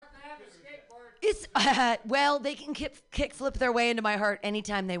Well, they can kick flip their way into my heart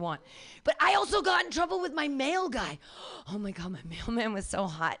anytime they want. But I also got in trouble with my mail guy. Oh my God, my mailman was so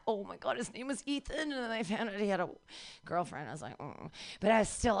hot. Oh my God, his name was Ethan. And then I found out he had a girlfriend. I was like, oh. But I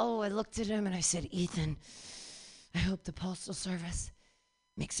looked at him and I said, Ethan, I hope the Postal Service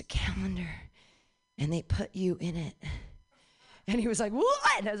makes a calendar and they put you in it. And he was like,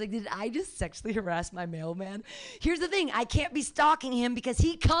 what? And I was like, did I just sexually harass my mailman? Here's the thing. I can't be stalking him because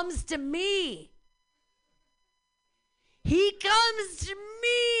he comes to me. He comes to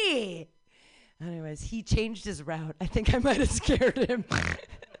me. Anyways, he changed his route. I think I might have scared him.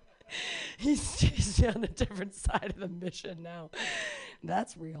 He's on a different side of the mission now.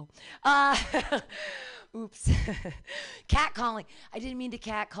 That's real. Oops. Cat calling. I didn't mean to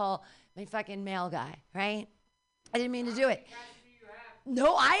cat call my fucking mail guy, right? I didn't mean to do it.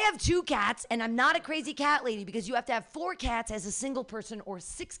 No, I have 2 cats, and I'm not a crazy cat lady because you have to have 4 cats as a single person or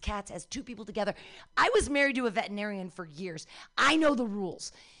 6 cats as 2 people together. I was married to a veterinarian for years. I know the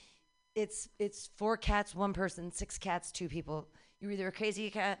rules. It's 4 cats, 1 person, 6 cats, 2 people. You're either a crazy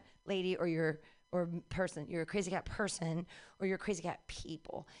cat lady or person. You're a crazy cat person or you're a crazy cat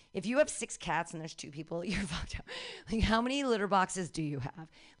people. If you have 6 cats and there's 2 people, you're fucked up. Like, how many litter boxes do you have?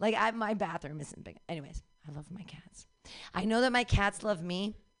 Like, my bathroom isn't big. Anyways, I love my cats. I know that my cats love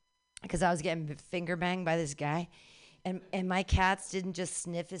me because I was getting finger banged by this guy. And my cats didn't just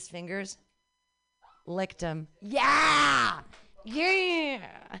sniff his fingers, licked them. Yeah! Yeah!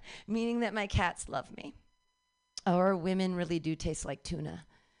 Meaning that my cats love me. Or women really do taste like tuna.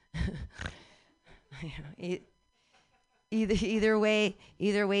 Either way,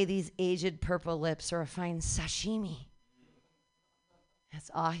 these aged purple lips are a fine sashimi.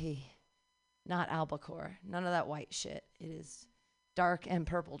 That's ahi, not albacore. None of that white shit. It is dark and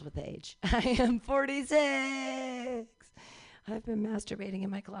purpled with age. I am 46. I've been masturbating in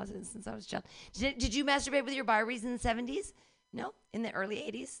my closet since I was a child. Did you masturbate with your Barbies in the 70s? No? In the early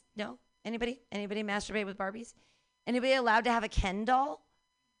 80s? No? Anybody masturbate with Barbies? Anybody allowed to have a Ken doll?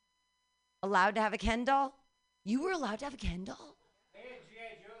 Allowed to have a Ken doll? You were allowed to have a Ken doll? They had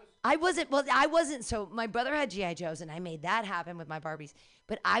G.I. Joes. I wasn't. So my brother had G.I. Joes, and I made that happen with my Barbies.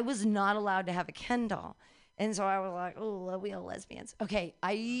 But I was not allowed to have a Ken doll. And so I was like, oh, we all lesbians. Okay,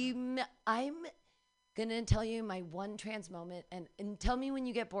 I'm going to tell you my one trans moment, and tell me when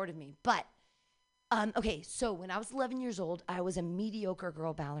you get bored of me. But, okay, so when I was 11 years old, I was a mediocre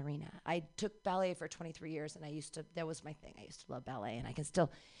girl ballerina. I took ballet for 23 years, and that was my thing. I used to love ballet, and I can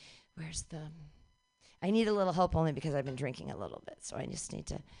still, I need a little help only because I've been drinking a little bit. So I just need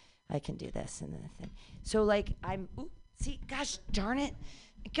to, I can do this and then the thing. So like gosh darn it.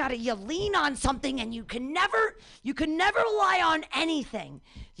 You lean on something and you can never rely on anything.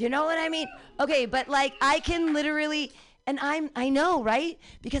 You know what I mean? Okay, but like I can literally, and I know, right?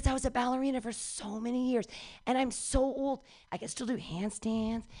 Because I was a ballerina for so many years and I'm so old. I can still do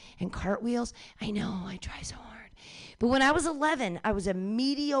handstands and cartwheels. I know, I try so hard. But when I was 11, I was a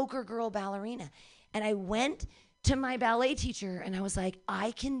mediocre girl ballerina. And I went to my ballet teacher and I was like,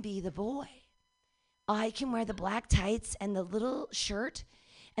 I can be the boy. I can wear the black tights and the little shirt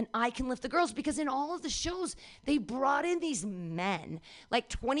and I can lift the girls, because in all of the shows, they brought in these men, like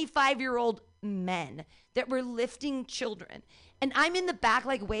 25-year-old men that were lifting children. And I'm in the back,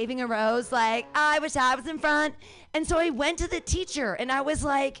 like waving a rose, like, I wish I was in front. And so I went to the teacher and I was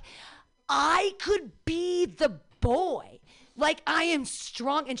like, I could be the boy. Like, I am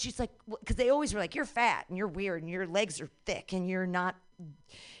strong. And she's like, because they always were like, you're fat and you're weird and your legs are thick and you're not.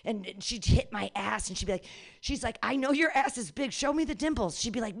 And she'd hit my ass and she's like, I know your ass is big. Show me the dimples.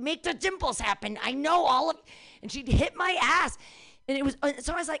 She'd be like, make the dimples happen. I know all of. And she'd hit my ass. And it was,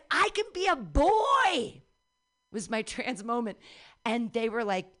 so I was like, I can be a boy. Was my trans moment. And they were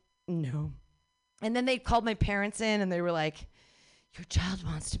like, no. And then they called my parents in and they were like, your child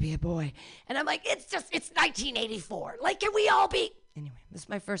wants to be a boy. And I'm like, it's 1984. Like, can we all be? Anyway, this is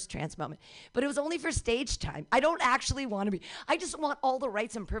my first trans moment. But it was only for stage time. I don't actually want to be. I just want all the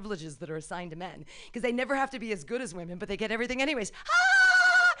rights and privileges that are assigned to men. Because they never have to be as good as women, but they get everything anyways.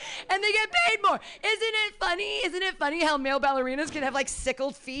 And they get paid more. Isn't it funny? Isn't it funny how male ballerinas can have like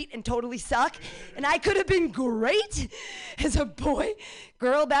sickled feet and totally suck? And I could have been great as a boy,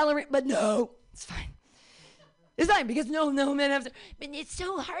 girl ballerina. But no, it's fine. It's fine because no men have to. But it's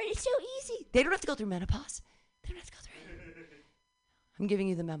so hard. It's so easy. They don't have to go through menopause. They don't have to go through it. I'm giving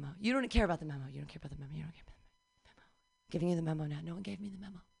you the memo. You don't care about the memo. You don't care about the memo. You don't care about the memo. I'm giving you the memo now. No one gave me the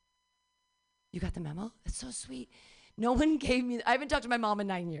memo. You got the memo? That's so sweet. No one gave me. I haven't talked to my mom in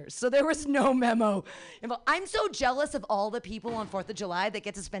 9 years, so there was no memo. I'm so jealous of all the people on 4th of July that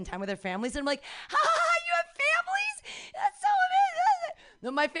get to spend time with their families. And I'm like, you have families? That's so amazing.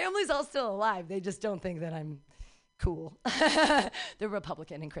 No, my family's all still alive. They just don't think that I'm cool. They're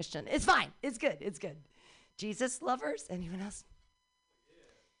Republican and Christian. It's fine. It's good. It's good. Jesus lovers? Anyone else?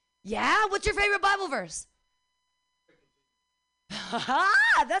 Yeah? What's your favorite Bible verse?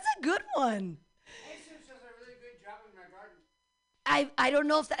 That's a good one. Jesus does a really good job in my garden. I don't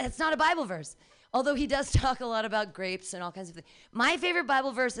know if that's not a Bible verse. Although he does talk a lot about grapes and all kinds of things. My favorite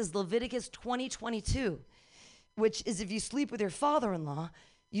Bible verse is Leviticus 20:22, which is if you sleep with your father-in-law,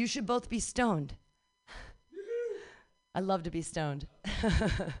 you should both be stoned. I love to be stoned.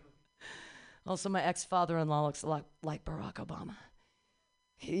 Also, my ex-father-in-law looks a lot like Barack Obama.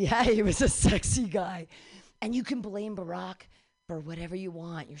 Yeah, he was a sexy guy. And you can blame Barack for whatever you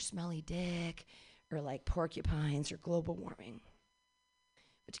want, your smelly dick, or like porcupines, or global warming.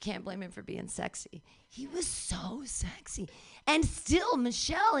 But you can't blame him for being sexy. He was so sexy. And still,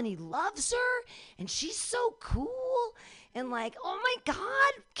 Michelle, and he loves her, and she's so cool. And like, oh my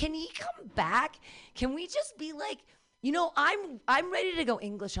God, can he come back? Can we just be like, you know, I'm ready to go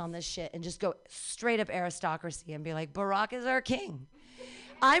English on this shit and just go straight up aristocracy and be like, Barack is our king.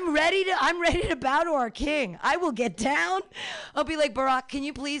 I'm ready to bow to our king. I will get down. I'll be like, Barack, can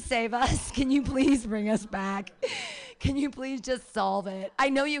you please save us? Can you please bring us back? Can you please just solve it? I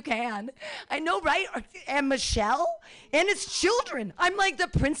know you can. I know, right? And Michelle and its children. I'm like, the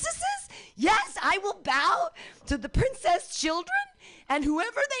princesses? Yes, I will bow to the princess children and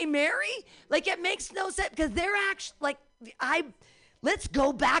whoever they marry. Like, it makes no sense because they're actually like, let's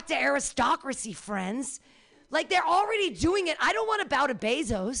go back to aristocracy, friends. Like, they're already doing it. I don't want to bow to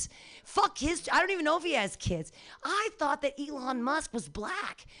Bezos. Fuck his, I don't even know if he has kids. I thought that Elon Musk was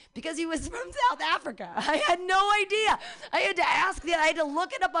black because he was from South Africa. I had no idea. I had to ask that. I had to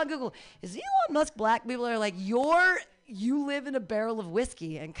look it up on Google. Is Elon Musk black? People are like, you live in a barrel of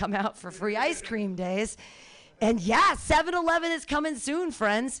whiskey and come out for free ice cream days. And yeah, 7-Eleven is coming soon,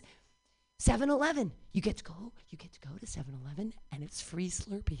 friends. 7-Eleven. You get to go to 7-Eleven and it's free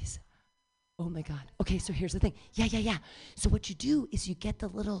Slurpees. Oh my God. Okay, so here's the thing. Yeah. So what you do is you get a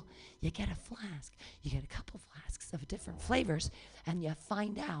flask. You get a couple flasks of different flavors, and you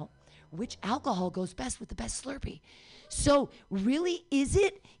find out which alcohol goes best with the best Slurpee. So really, is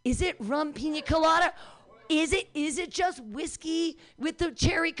it rum pina colada? Is it just whiskey with the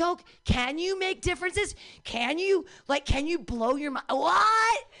cherry Coke? Can you make differences? Can you blow your mind?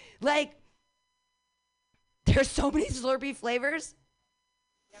 What? Like, there's so many Slurpee flavors.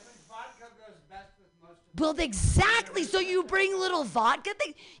 Well, exactly. So you bring little vodka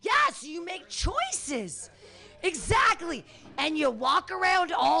thing. Yes, you make choices. Exactly. And you walk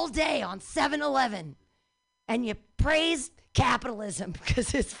around all day on 7-Eleven and you praise capitalism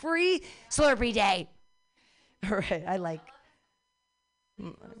because it's free Slurpee day. All right, I like.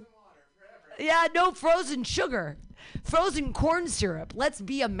 Yeah, no frozen sugar. Frozen corn syrup. Let's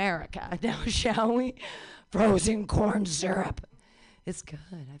be America now, shall we? Frozen corn syrup. It's good.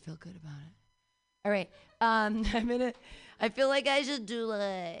 I feel good about it. All right, I feel like I should do like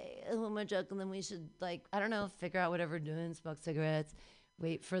a little more joke, and then we should I don't know, figure out whatever we're doing, smoke cigarettes,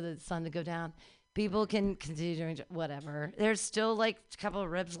 wait for the sun to go down. People can continue doing whatever. There's still a couple of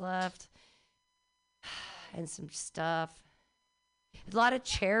ribs left and some stuff. A lot of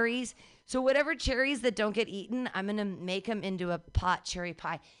cherries. So whatever cherries that don't get eaten, I'm gonna make them into a pot cherry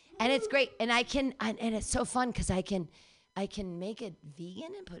pie, and it's great. And and it's so fun because I can make it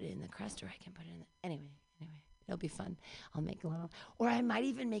vegan and put it in the crust, or I can put it in anyway, it'll be fun. I'll make a little, or I might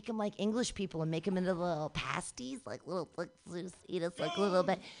even make them like English people and make them into little pasties, like little, eat us like a little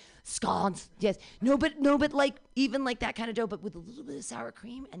bit, scones, yes. No, but even like that kind of dough, but with a little bit of sour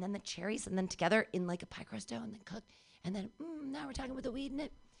cream and then the cherries and then together in like a pie crust dough and then cooked. And then, now we're talking with the weed in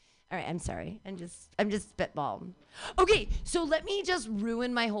it. All right, I'm sorry. I'm just spitballing. Okay, so let me just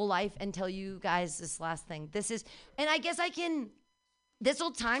ruin my whole life and tell you guys this last thing. And I guess this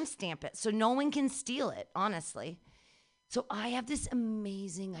will timestamp it so no one can steal it, honestly. So I have this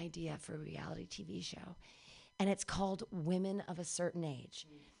amazing idea for a reality TV show, and it's called Women of a Certain Age.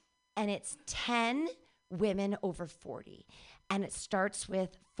 And it's 10 women over 40, and it starts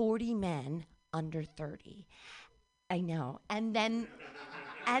with 40 men under 30. I know. And then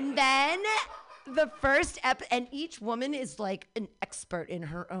the first and each woman is like an expert in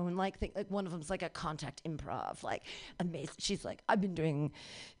her own thing. Like one of them's like a contact improv, like amazing. She's like, I've been doing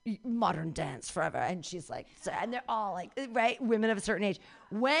modern dance forever, and she's like, so, and they're all like, right, women of a certain age.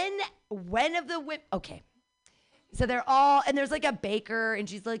 When of the women, okay. So they're all, and there's like a baker, and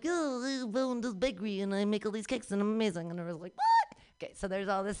she's like, oh, I own this bakery, and I make all these cakes, and I'm amazing. And I was like, what? Okay, so there's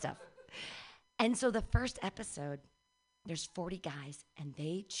all this stuff. And so the first episode, there's 40 guys, and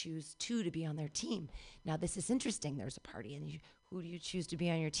they choose 2 to be on their team. Now, this is interesting. There's a party, and who do you choose to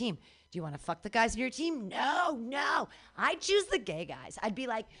be on your team? Do you want to fuck the guys on your team? No. I choose the gay guys. I'd be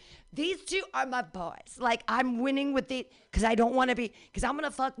like, these two are my boys. Like, I'm winning with the, because I don't want to be, because I'm going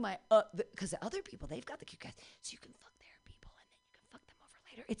to fuck my, because the other people, they've got the cute guys. So you can fuck their people and then you can fuck them over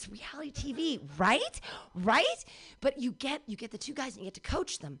later. It's reality TV, right? Right? But you get the two guys and you get to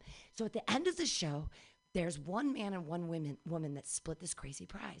coach them. So at the end of the show, there's one man and one woman that split this crazy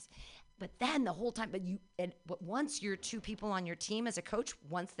prize. But then the whole time, but once you're two people on your team as a coach,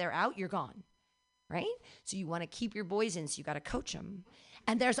 once they're out, you're gone, right? So you want to keep your boys in, so you got to coach them.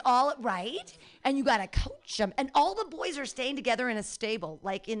 And there's all, right? And you got to coach them. And all the boys are staying together in a stable,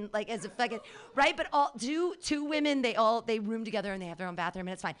 like as a fucking, right? But all two women, they room together and they have their own bathroom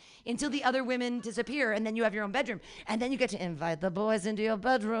and it's fine. Until the other women disappear and then you have your own bedroom. And then you get to invite the boys into your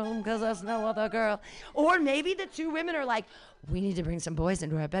bedroom because there's no other girl. Or maybe the two women are like, we need to bring some boys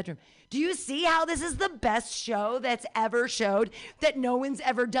into our bedroom. Do you see how this is the best show that's ever showed that no one's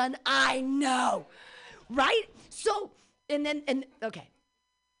ever done? I know, right? So, okay.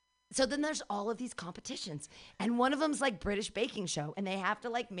 So then there's all of these competitions. And one of them's like British baking show. And they have to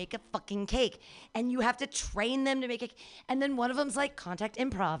like make a fucking cake. And you have to train them to make it. And then one of them's like contact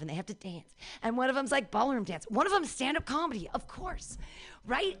improv and they have to dance. And one of them's like ballroom dance. One of them's stand-up comedy, of course.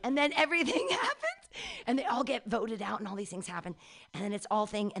 Right? And then everything happens. And they all get voted out and all these things happen. And then it's all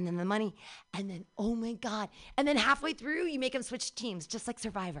thing. And then the money. And then, oh my God. And then halfway through, you make them switch teams, just like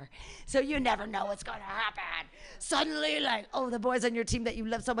Survivor. So you never know what's going to happen. Suddenly, like, oh, the boys on your team that you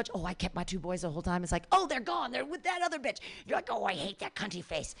love so much. Oh, I kept my two boys the whole time. It's like, oh, they're gone. They're with that other bitch. You're like, oh, I hate that cunty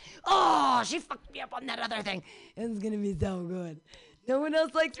face. Oh, she fucked me up on that other thing. It's going to be so good. No one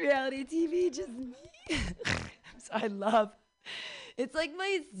else likes reality TV, just me. So I love, it's like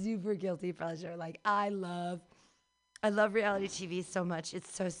my super guilty pleasure. Like, I love reality TV so much.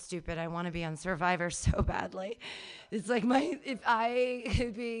 It's so stupid. I want to be on Survivor so badly. It's like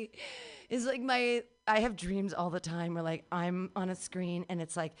I have dreams all the time where like I'm on a screen and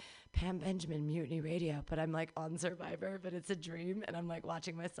it's like Pam Benjamin, Mutiny Radio, but I'm like on Survivor, but it's a dream and I'm like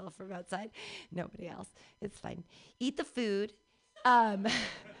watching myself from outside. Nobody else. It's fine. Eat the food.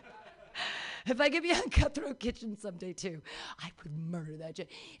 If I could be on Cutthroat Kitchen someday too, I would murder that shit.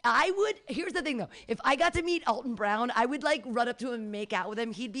 Here's the thing though. If I got to meet Alton Brown, I would like run up to him and make out with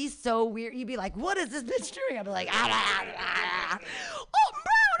him. He'd be so weird. He'd be like, what is this bitch doing? I'd be like, Alton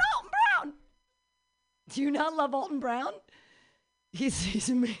Brown. Do you not love Alton Brown? He's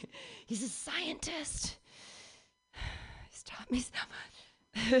a scientist. He's taught me so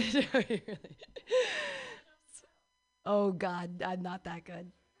much. Oh God, I'm not that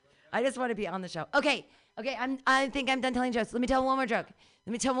good. I just want to be on the show. Okay. I think I'm done telling jokes. Let me tell one more joke.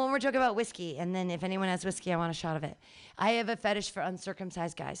 Let me tell one more joke about whiskey, and then if anyone has whiskey, I want a shot of it. I have a fetish for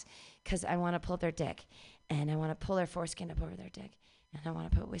uncircumcised guys because I want to pull their dick, and I want to pull their foreskin up over their dick, and I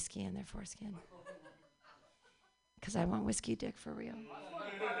want to put whiskey in their foreskin because I want whiskey dick for real.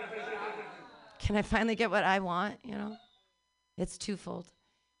 Can I finally get what I want? You know, it's twofold.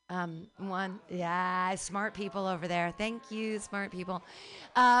 One, yeah, smart people over there. Thank you, smart people.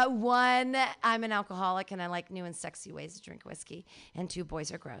 One, I'm an alcoholic and I like new and sexy ways to drink whiskey. And two,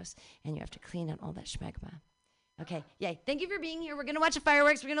 boys are gross. And you have to clean out all that schmegma. Okay, yay. Thank you for being here. We're going to watch the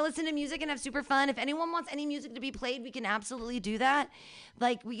fireworks. We're going to listen to music and have super fun. If anyone wants any music to be played, we can absolutely do that.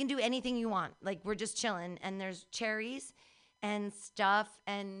 Like, we can do anything you want. Like, we're just chilling. And there's cherries and stuff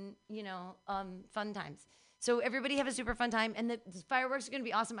and, fun times. So everybody have a super fun time, and the fireworks are going to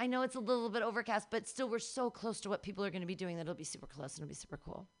be awesome. I know it's a little bit overcast, but still we're so close to what people are going to be doing that it'll be super close and it'll be super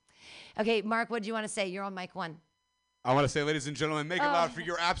cool. Okay, Mark, what do you want to say? You're on mic 1. I want to say, ladies and gentlemen, make it loud for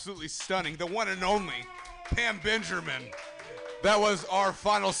your absolutely stunning, the one and only Pam Benjamin. That was our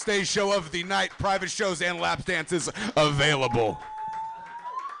final stage show of the night. Private shows and lap dances available.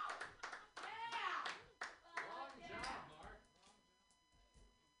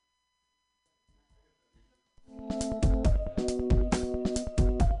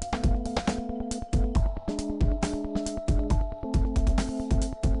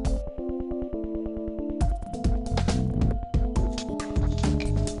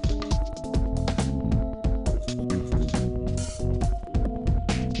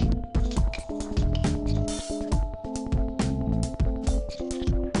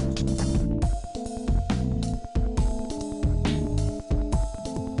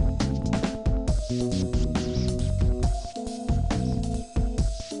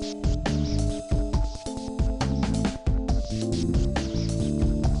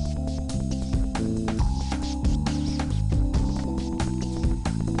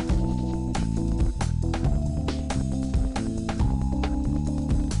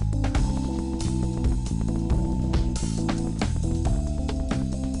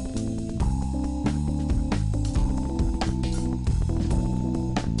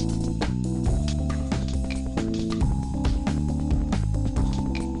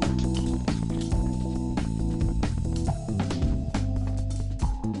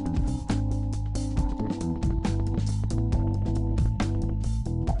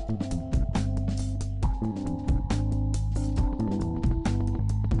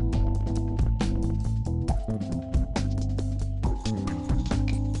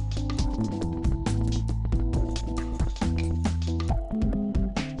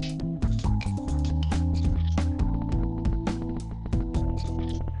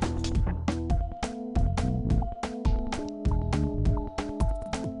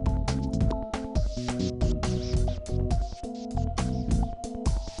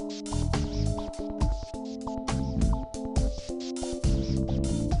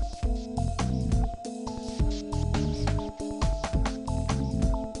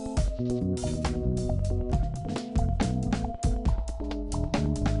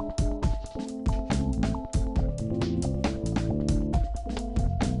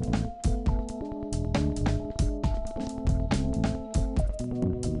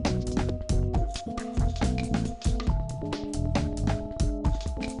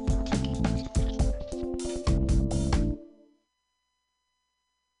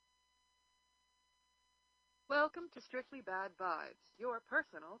 Welcome to Strictly Bad Vibes, your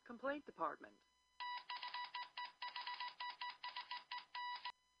personal complaint department.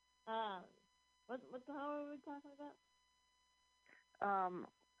 What the hell are we talking about?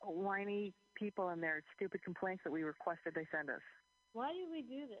 Whiny people and their stupid complaints that we requested they send us. Why do we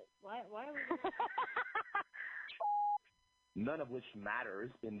do this? Why are we doing this? None of which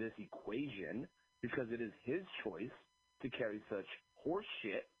matters in this equation because it is his choice to carry such horse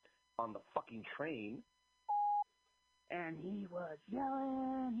shit on the fucking train. And he was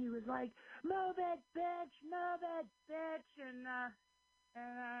yelling. He was like, "Move it, bitch! Move it, bitch!" And I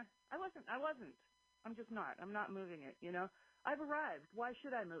wasn't. I'm just not. I'm not moving it. You know, I've arrived. Why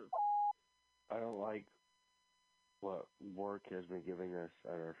should I move? I don't like what work has been giving us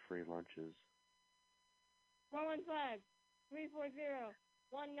at our free lunches.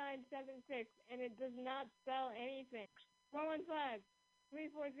 415-340-1976, and it does not spell anything.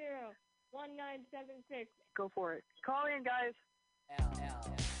 415-340-1976. Go for it. Call in, guys.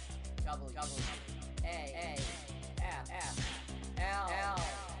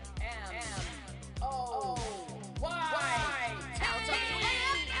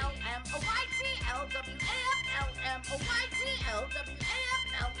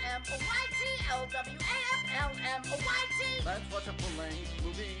 Let's watch a full-length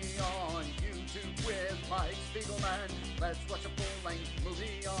movie on YouTube with Mike Spiegelman. Let's watch a full-length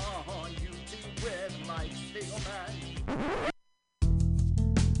movie on YouTube with Mike Spiegelman.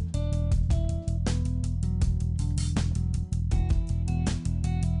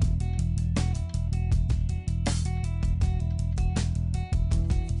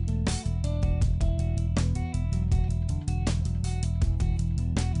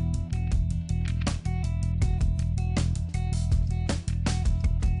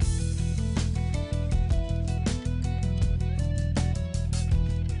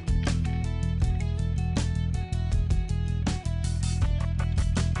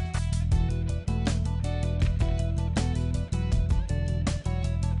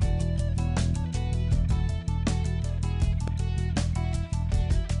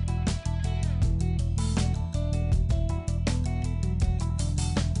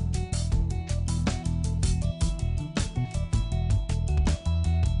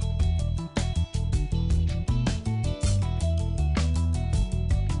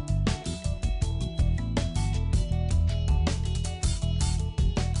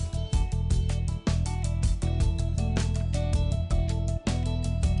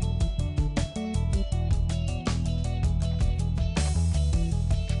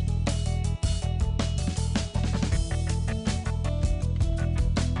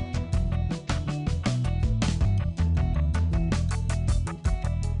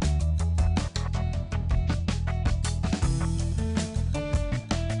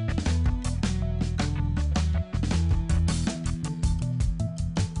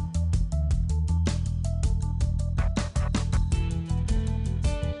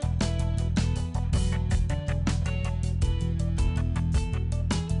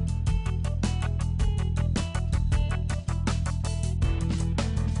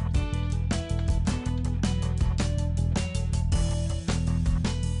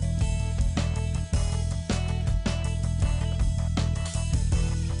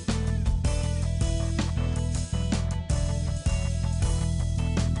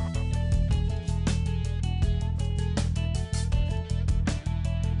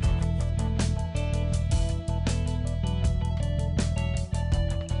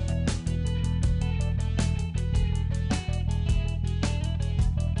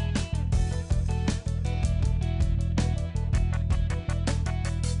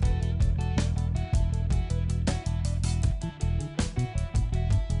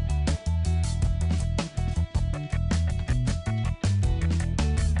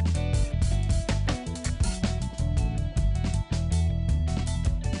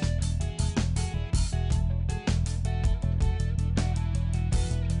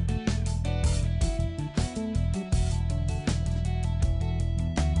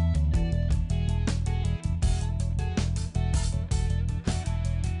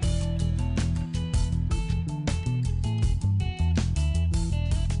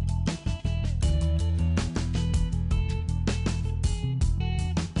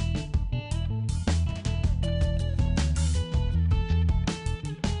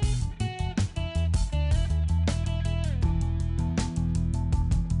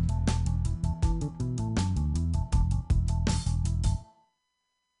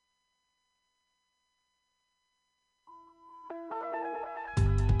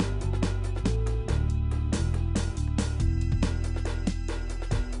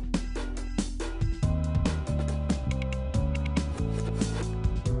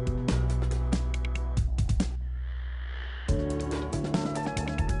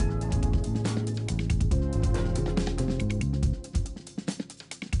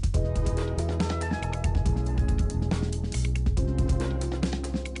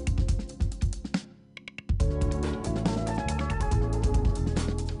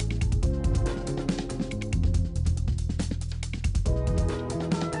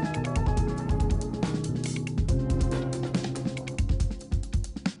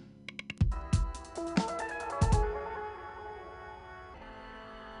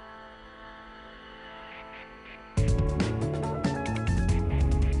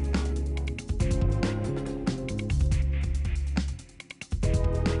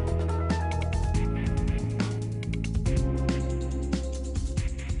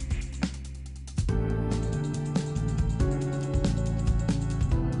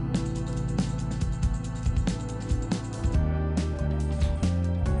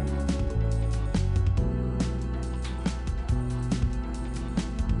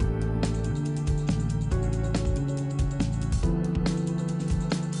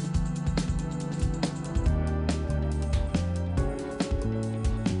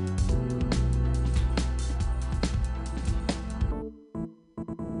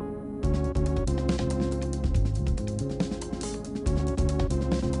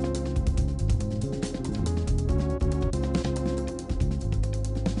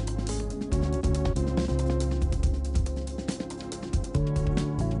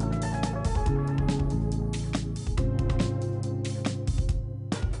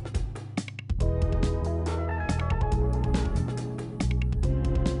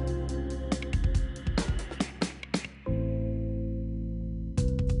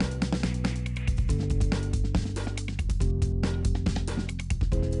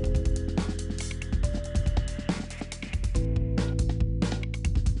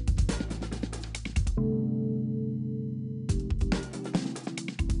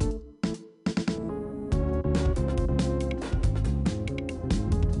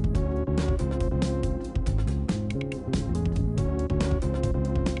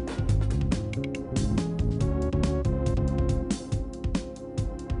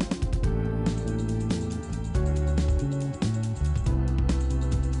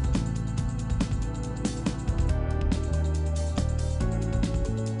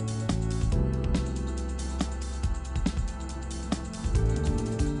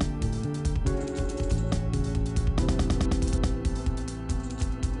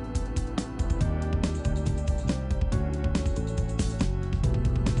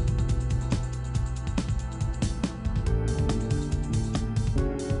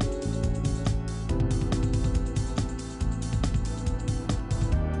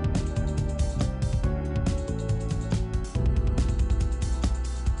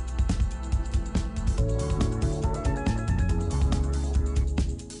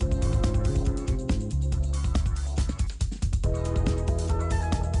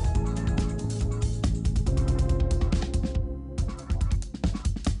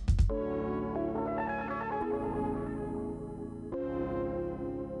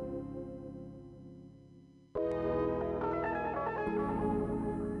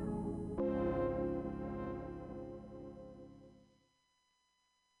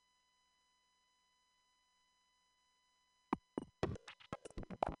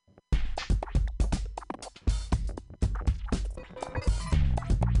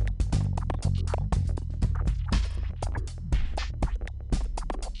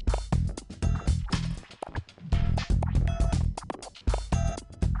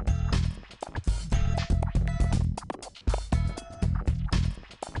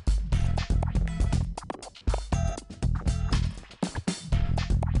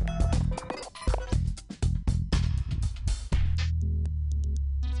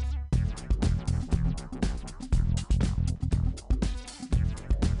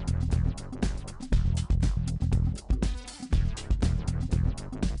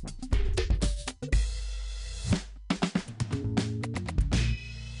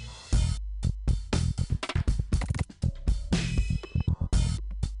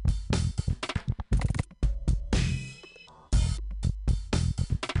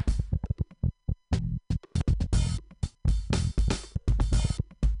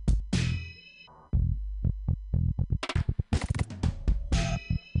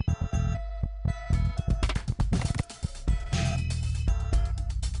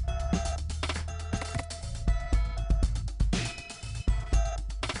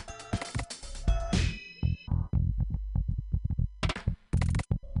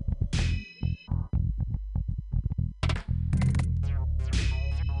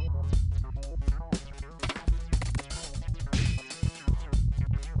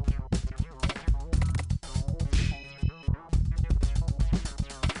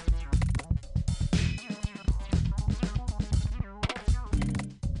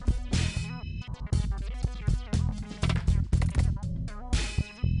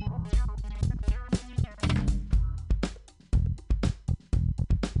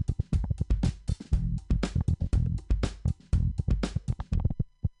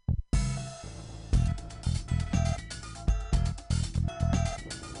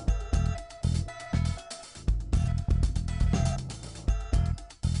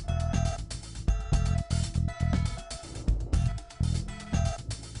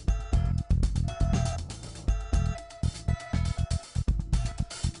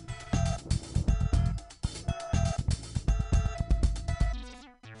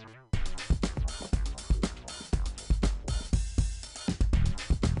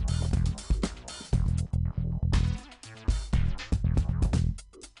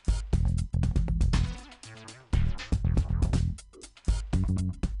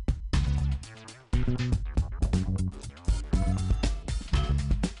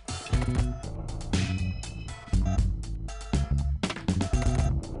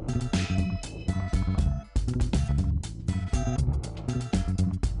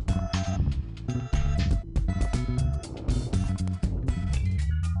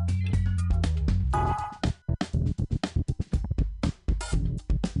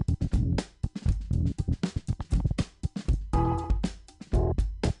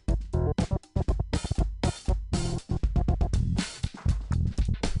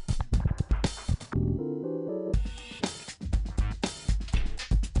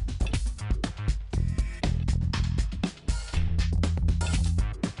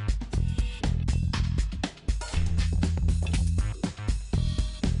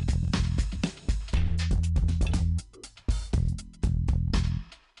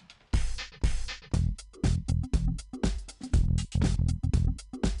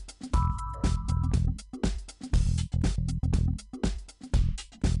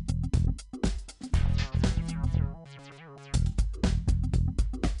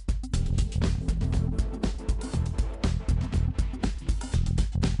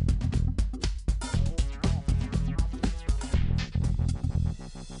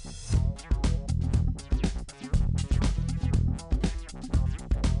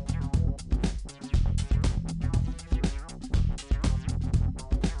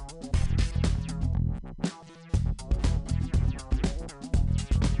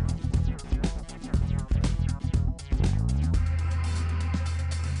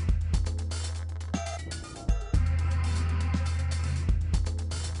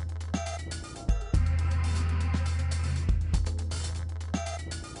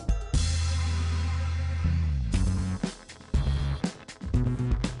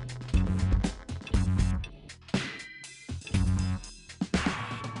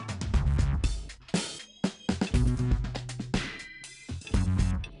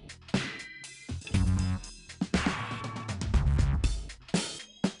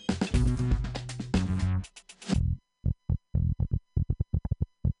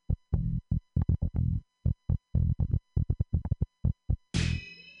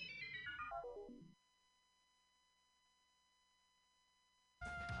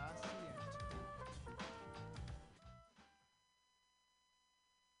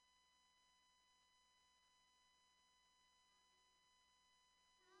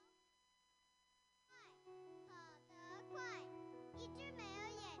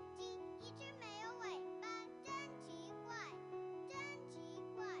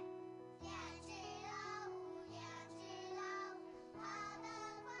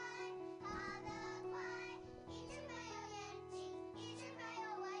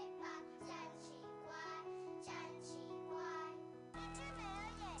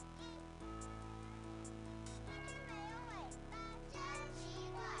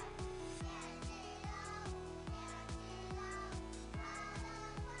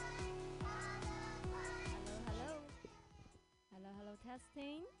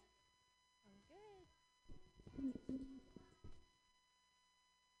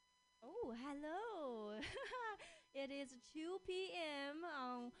 Hello. It is 2 p.m.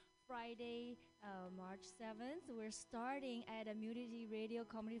 on Friday, March 7th. We're starting at a MutinyRadio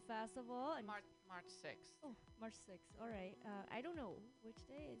Comedy Festival. And March 6th. Oh, March 6th. All right. I don't know which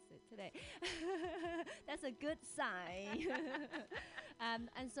day is it today. That's a good sign.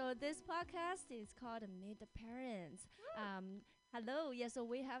 And so this podcast is called Meet the Parents. Hello. Yeah, so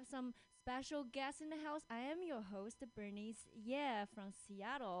we have some special guests in the house. I am your host, Bernice from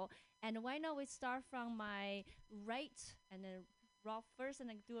Seattle. And why not we start from my right and then Rolf first and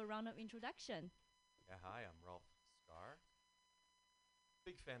then do a round of introduction. Yeah, hi, I'm Rolf Scar.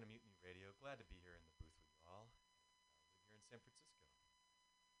 Big fan of Mutiny Radio. Glad to be here in the booth with you all. Live here in San Francisco.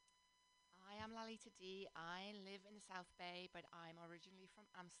 I am Lalita D. I live in the South Bay, but I'm originally from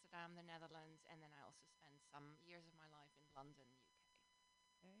Amsterdam, the Netherlands, and then I also spent some years of my life in London, UK.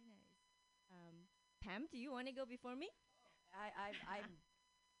 Very nice. Pam, do you want to go before me? I'm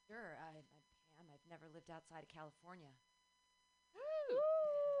sure. I'm Pam. I've never lived outside of California.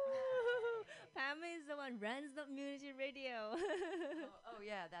 Pam is the one runs the MutinyRadio.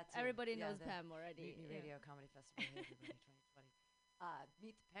 Yeah, that's everybody knows Pam already. MutinyRadio Comedy Festival here, everybody, 2020.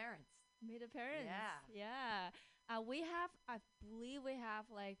 Meet the parents. Meet the parents. Yeah. I believe we have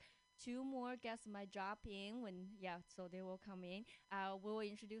like 2 more guests might drop in so they will come in. We will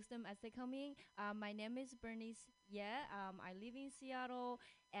introduce them as they come in. My name is Bernice. I live in Seattle,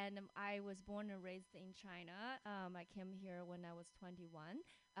 and I was born and raised in China. I came here when I was 21.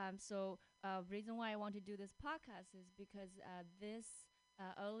 Reason why I want to do this podcast is because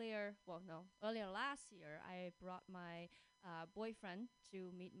earlier last year, I brought my boyfriend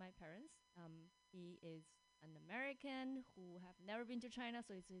to meet my parents. He is an American who have never been to China,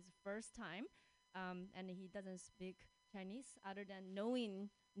 so it's his first time, and he doesn't speak Chinese other than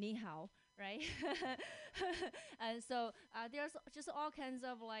knowing ni hao, right? And so there's just all kinds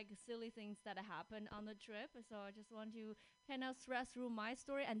of like silly things that happen on the trip. So I just want to kind of thread through my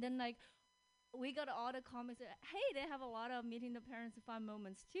story, and then like we got all the comments that, hey, they have a lot of meeting the parents fun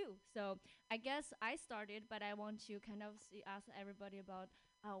moments too. So I guess I started, but I want to kind of ask everybody about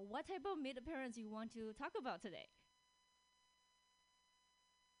what type of meet the parents you want to talk about today.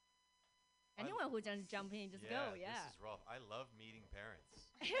 Anyone who can jump in, just go. Yeah. This is Rolf. I love meeting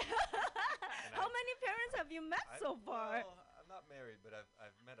parents. How many parents have you met so far? Well, I'm not married, but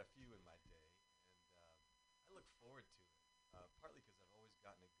I've met a few in my day, and I look forward to it. Partly because I've always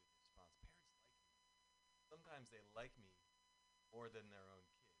gotten a good response. Parents like me. Sometimes they like me more than their own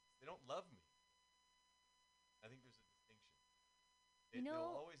kids. They don't love me. I think there's a distinction.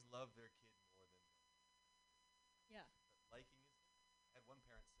 They'll always love their kid more than. Yeah. But liking is different. I had one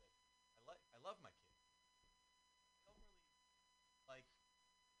parent said, I love my kid. I don't really like her.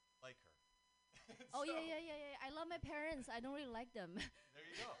 Oh, yeah. I love my parents. I don't really like them. There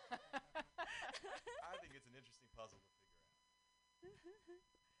you go. I think it's an interesting puzzle to figure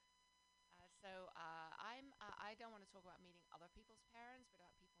out. I don't want to talk about meeting other people's parents, but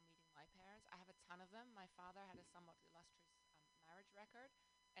about people meeting my parents. I have a ton of them. My father had a somewhat illustrious marriage record,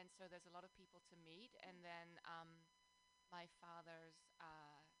 and so there's a lot of people to meet. And then my father's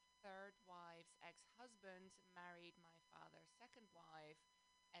third wife's ex-husband married my father's second wife,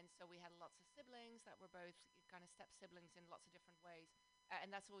 and so we had lots of siblings that were both kind of step siblings in lots of different ways,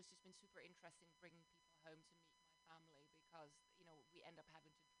 and that's always just been super interesting, bringing people home to meet my family, because we end up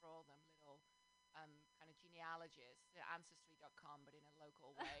having to draw them little kind of genealogies, ancestry.com, but in a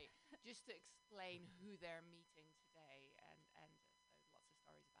local way, just to explain who they're meeting today, and so lots of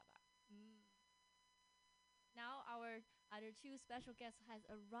stories about that. Now our other 2 special guests has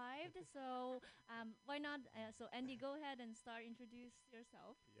arrived, so why not? So Andy, go ahead and introduce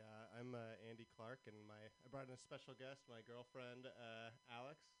yourself. Yeah, I'm Andy Clark, and I brought in a special guest, my girlfriend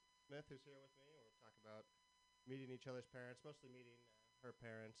Alex Smith, who's here with me. We'll talk about meeting each other's parents, mostly meeting her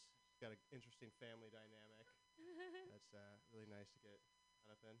parents. She's got an interesting family dynamic. That's really nice to get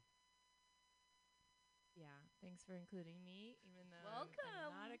caught up in. Yeah, thanks for including me, even though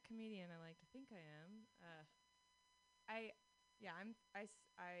Welcome. I'm not a comedian. I like to think I am.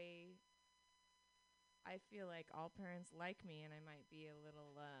 I feel like all parents like me, and I might be a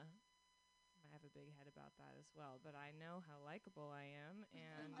little, I have a big head about that as well, but I know how likable I am,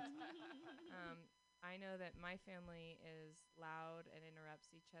 and I know that my family is loud and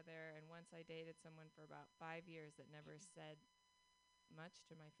interrupts each other, and once I dated someone for about 5 years that never said much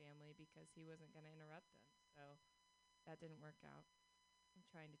to my family because he wasn't going to interrupt them, so that didn't work out. I'm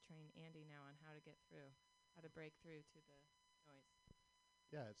trying to train Andy now on how to get through, how to break through to the noise.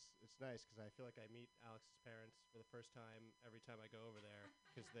 Yeah, it's nice because I feel like I meet Alex's parents for the first time every time I go over there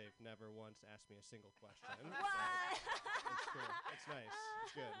because they've never once asked me a single question. It's cool. It's nice.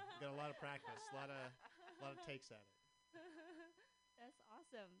 It's good. Got a lot of practice. A lot of takes at it. That's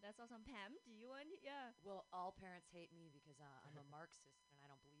awesome. That's awesome. Pam, do you want? Yeah. Well, all parents hate me because I'm a Marxist and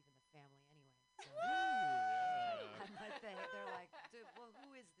I don't believe in the family anyway. So they're like, dude, well,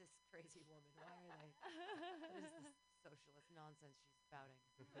 who is this crazy woman? Why are they? What is this socialist nonsense she's spouting?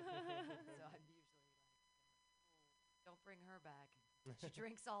 So I'm usually like, don't bring her back. She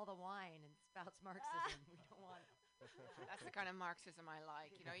drinks all the wine and spouts Marxism. We don't want it. That's the kind of Marxism I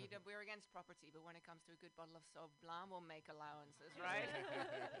like. You know, we're against property, but when it comes to a good bottle of Sauv Blanc, we'll make allowances, right?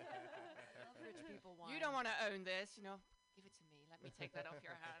 I love rich people wine. You don't want to own this, you know. Give it to me. Let me take that off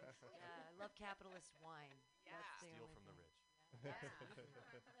your hands. Yeah, I love capitalist wine. Yeah. That's the Steal only from the thing. rich.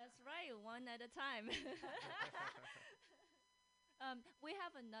 That's right, one at a time. We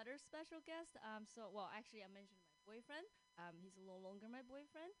have another special guest. Actually, I mentioned my boyfriend. He's no longer my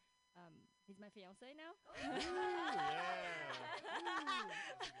boyfriend. He's my fiance now.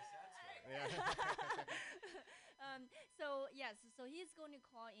 So he's going to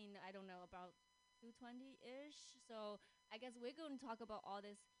call in, I don't know, about 2:20-ish. So I guess we're going to talk about all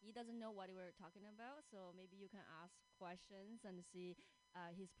this. He doesn't know what we're talking about, so maybe you can ask questions and see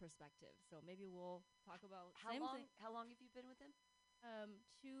his perspective. So maybe we'll talk about How long have you been with him?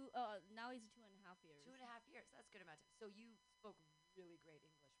 Now it's 2.5 years. 2.5 years. That's a good amount of time. So you spoke really great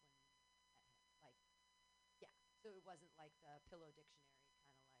English when you met him. Like, yeah. So it wasn't like the pillow dictionary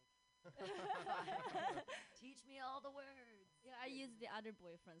kind of like, teach me all the words. Yeah, I use the other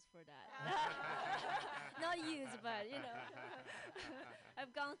boyfriends for that. Not use, but you know, I've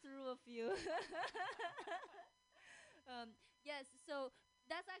gone through a few. Yes, so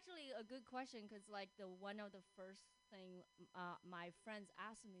that's actually a good question because like one of the first thing my friends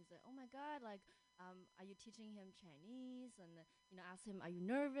asked me is like, oh my God, like, are you teaching him Chinese? And ask him, are you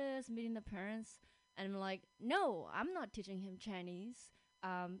nervous meeting the parents? And I'm like, no, I'm not teaching him Chinese.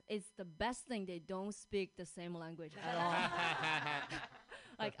 It's the best thing they don't speak the same language at all.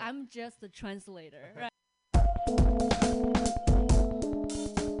 Like, I'm just the translator, right?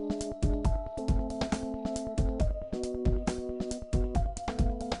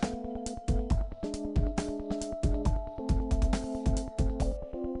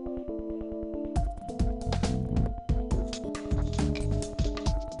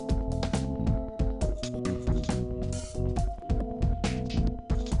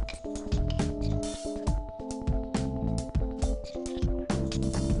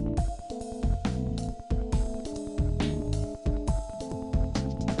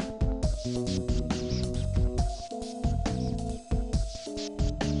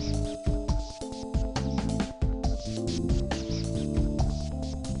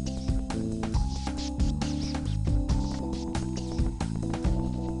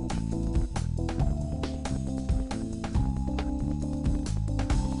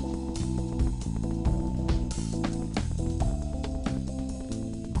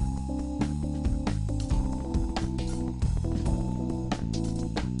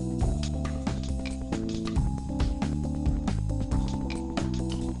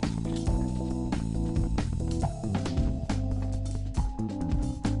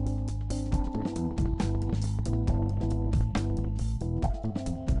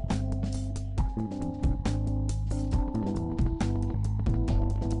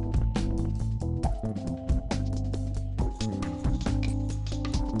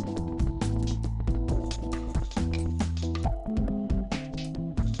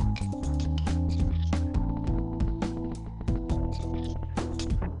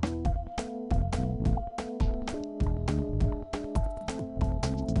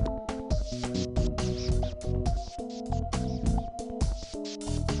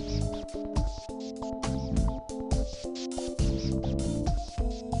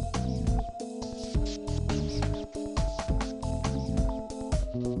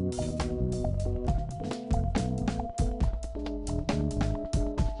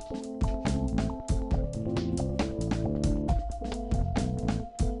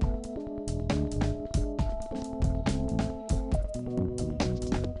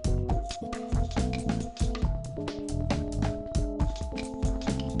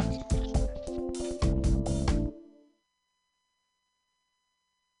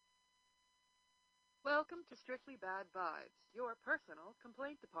 Welcome to Strictly Bad Vibes, your personal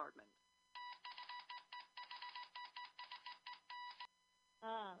complaint department.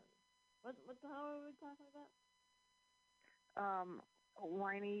 What the hell are we talking about?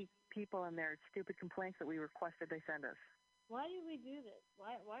 Whiny people and their stupid complaints that we requested they send us. Why do we do this?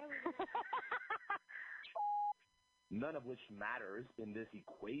 Why are we doing None of which matters in this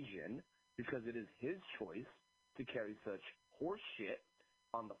equation because it is his choice to carry such horse shit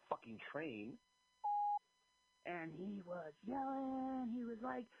on the fucking train. And he was yelling. He was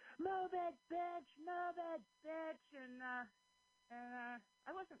like, "Move it, bitch! Move it, bitch!" And I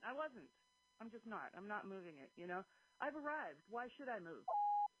wasn't. I'm just not. I'm not moving it. You know, I've arrived. Why should I move?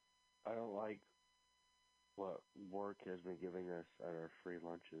 I don't like what work has been giving us at our free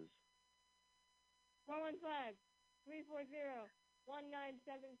lunches.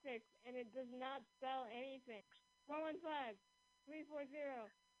 415-340-1976, and it does not spell anything.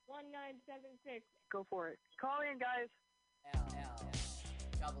 415-340-1976. Go for it. Call in, guys.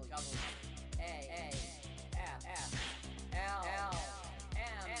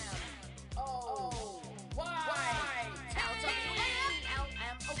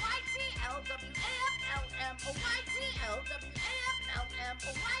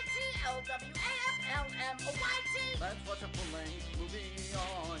 Let's watch a full-length movie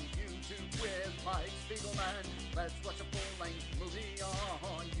on YouTube with Mike Spiegelman. Let's watch a full-length movie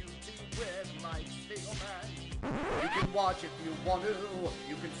on YouTube with Mike Spiegelman. You can watch if you want to.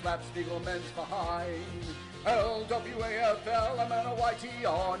 You can slap Spiegelman's behind. LWAFLMNOYT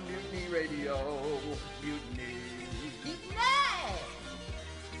on MutinyRadio. Mutiny. Mutiny!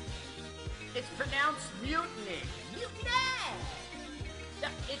 It's pronounced mutiny. Mutiny! No,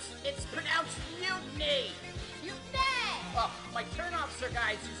 it's pronounced mutiny. Mutiny! Oh, my turnoffs are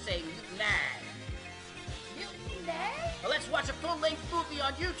guys who say mutiny. Mutiny? Well, let's watch a full-length movie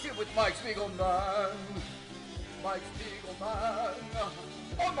on YouTube with Mike Spiegelman. Mike Spiegelman.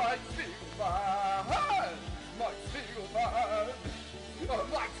 Oh, Mike Spiegelman. Mike Spiegelman. Oh,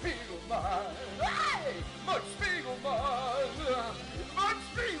 Mike Spiegelman. Hey! Mike Spiegelman. Mike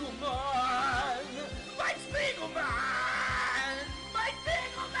Spiegelman. Mike Spiegelman. Mike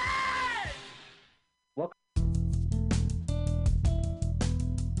Spiegelman. Welcome.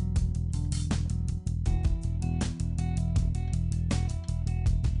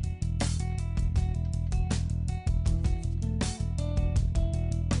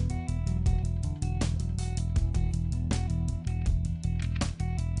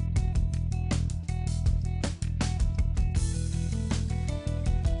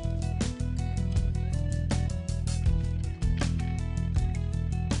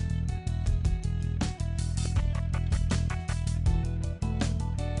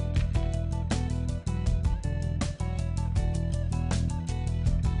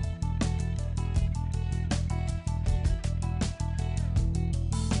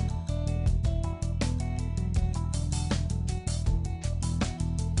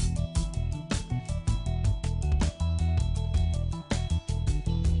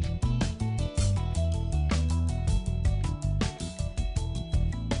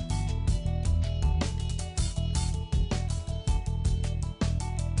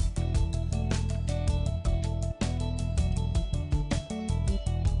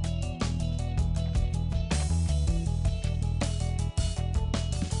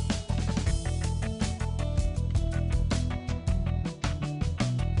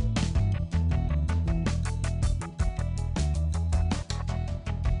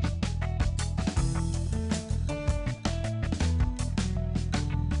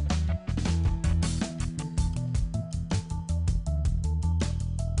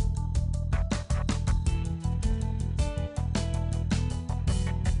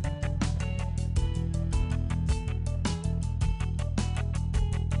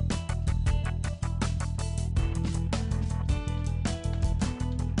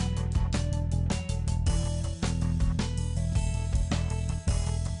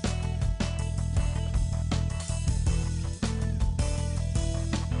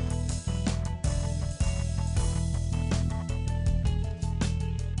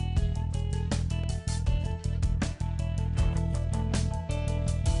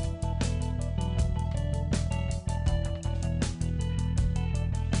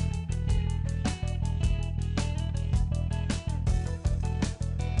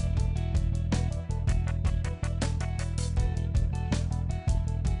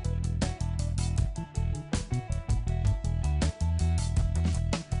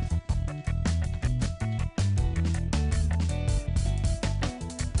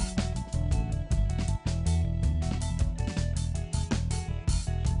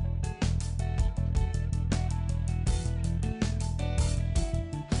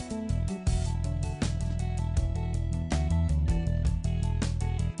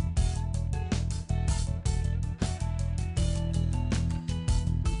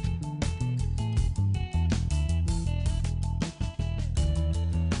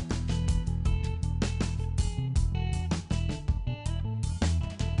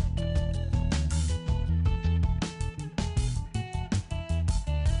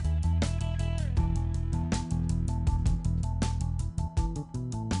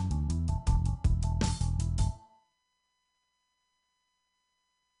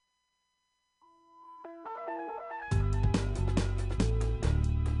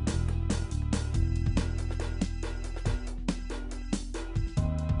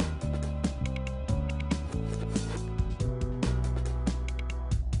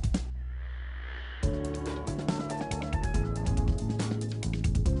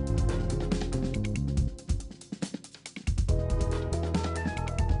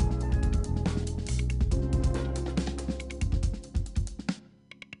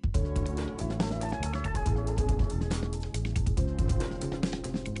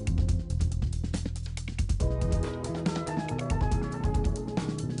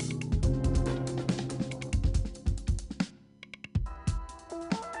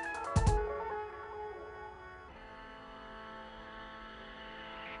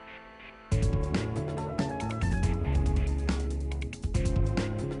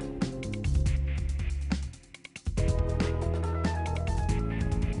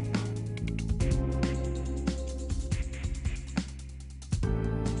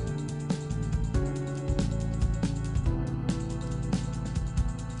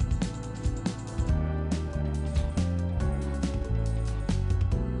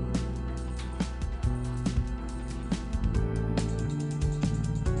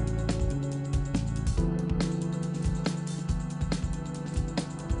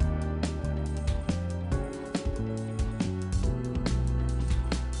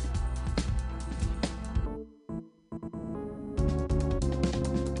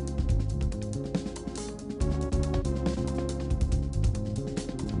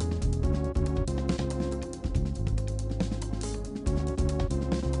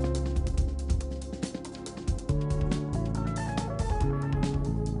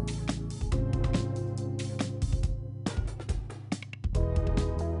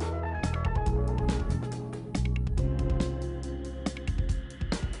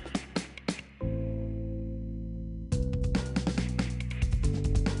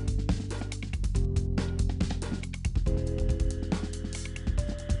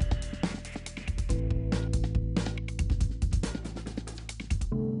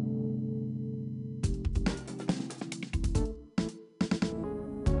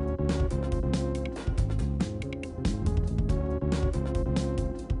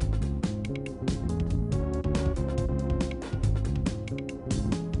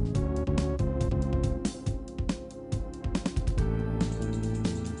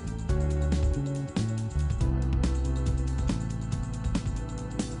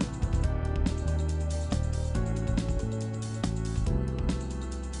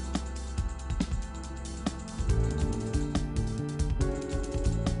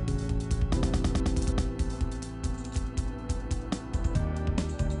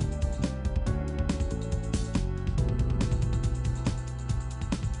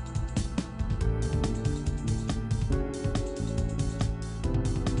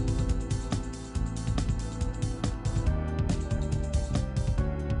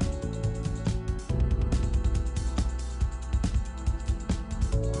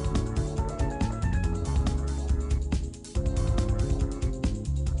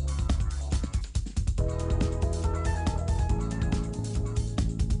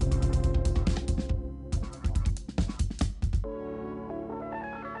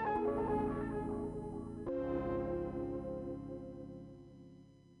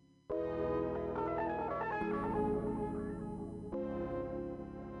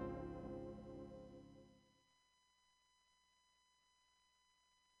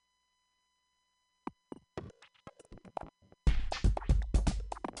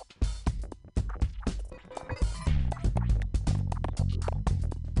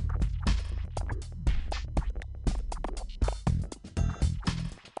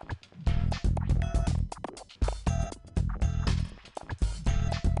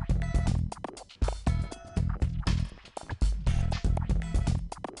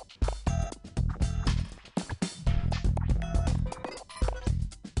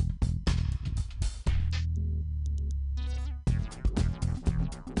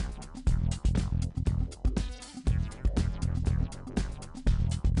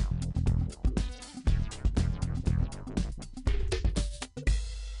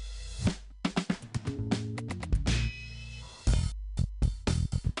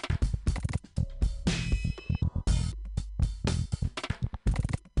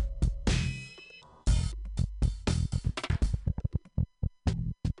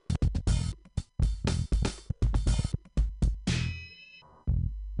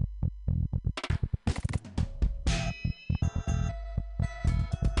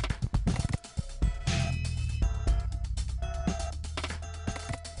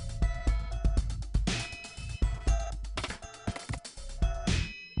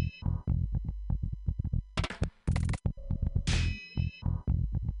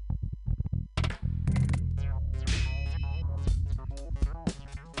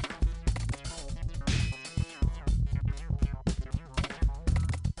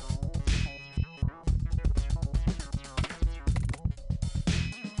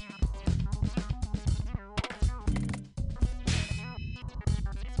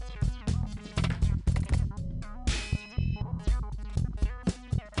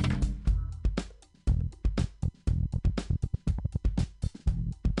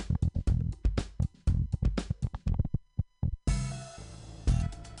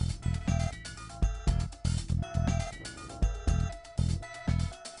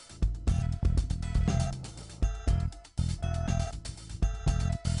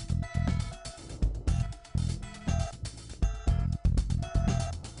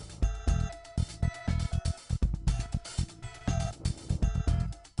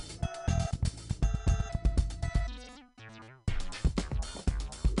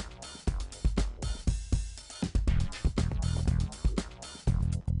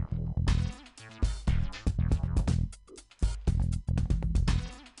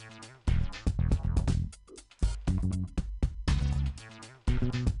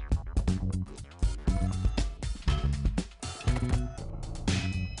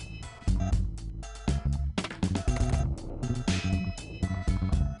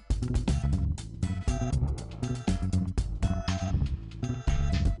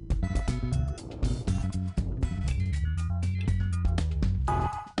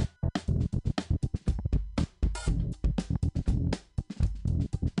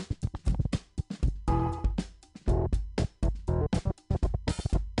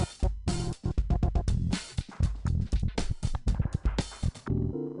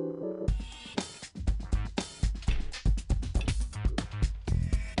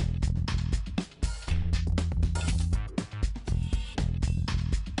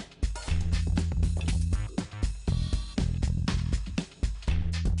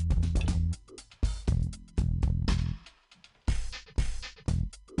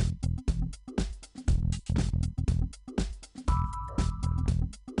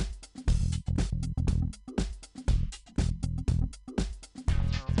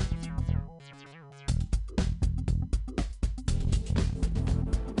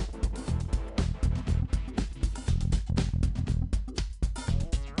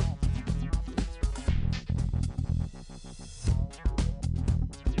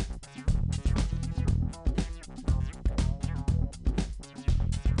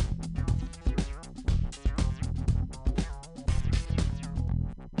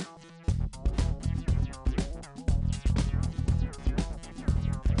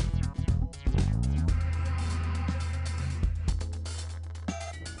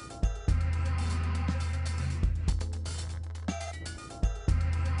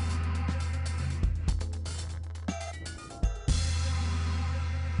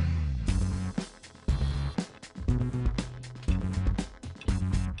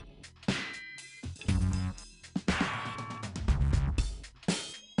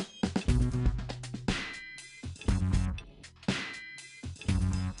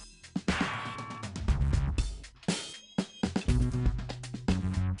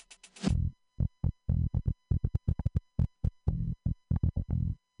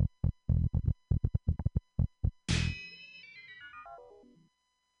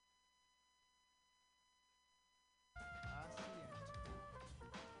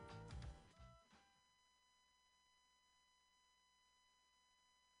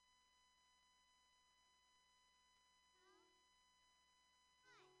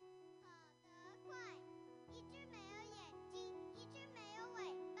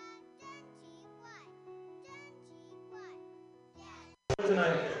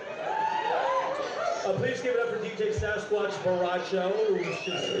 tonight. Please give it up for DJ Sasquatch Baracho, who's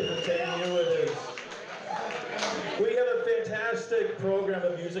just entertaining you with his. We have a fantastic program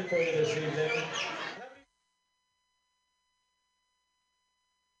of music for you this evening.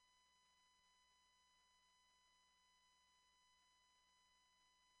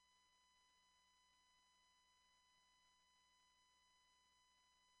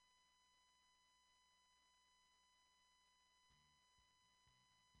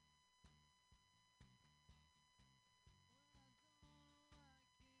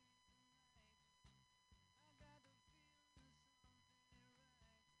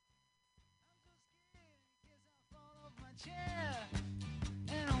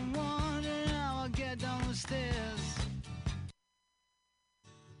 And I'm wondering how I'll get down the stairs.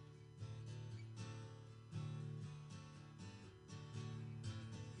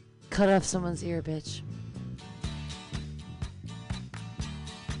 Cut off someone's ear, bitch.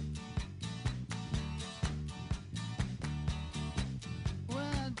 Well,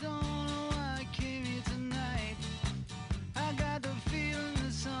 I don't know why I came here tonight. I got the feeling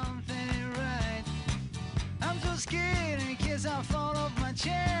that something ain't right. I'm so scared in case I fall off my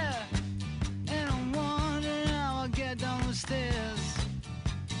chair. And I'm wondering how I'll get down the stairs.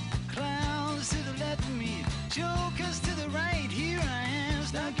 Clowns to the left of me, jokers to the right. Here I am,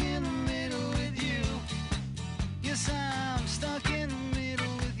 stuck in the middle with you. Yes, I'm stuck in the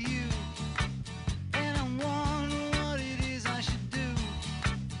middle with you. And I'm wondering what it is I should do.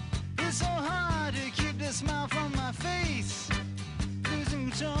 It's so hard to keep the smile from my face. Losing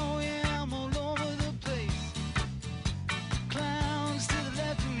control, yeah, I'm all over the place. Clowns to the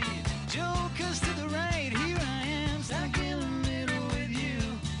left of me, jokers to the right. Here I am, stuck in the middle with you.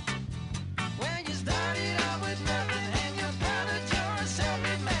 When you started out with nothing and you're proud that you're a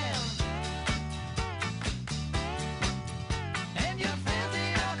self-made man. And your friends,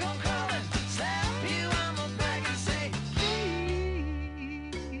 they all come crawling, slap you on the back and say, please,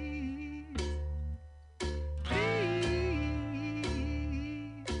 please.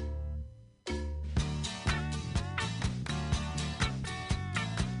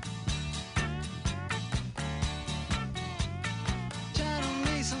 Try to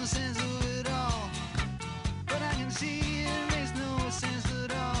make some sense of it all, but I can see it makes no sense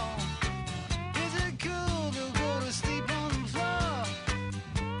at all. Is it cool to go to sleep on the floor?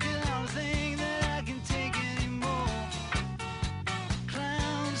 'Cause I don't think that I can take anymore.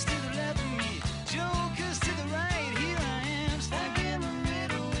 Clowns to the left of me, jokers to the right. Here I am, stuck in the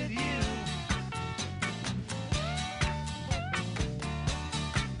middle with you.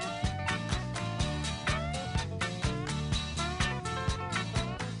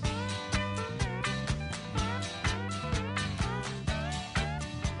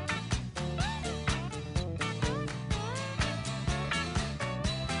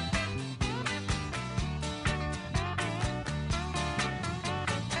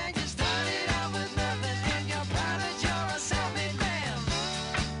 And you started out with nothing and you're proud that you're a self-made man.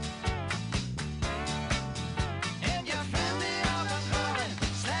 And your friends, they all come crawling,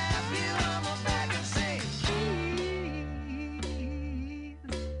 slap you on the back and say, please,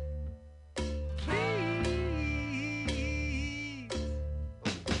 please.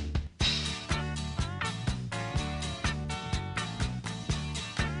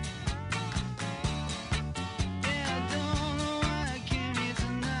 Yeah, I don't know why I came here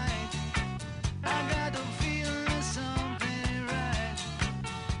tonight. I got the feeling that something ain't right.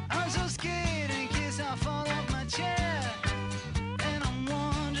 I'm so scared in case I fall off my chair. And I'm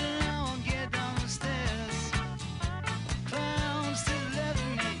wondering how I'll get down the stairs. Clowns to the left of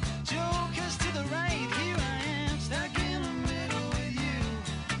me, jokers to the right. Here I am, stuck in the middle with you.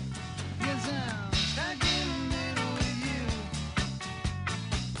 Yes, I'm stuck in the middle with you.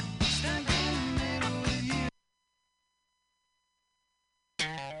 Stuck in the middle with you.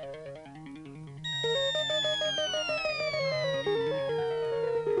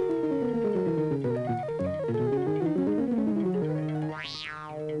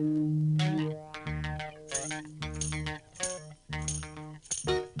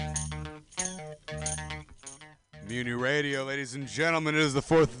 Muni Radio, ladies and gentlemen, it is the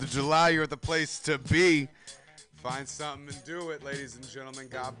 4th of July. You're at the place to be. Find something and do it, ladies and gentlemen.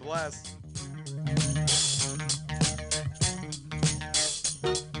 God bless.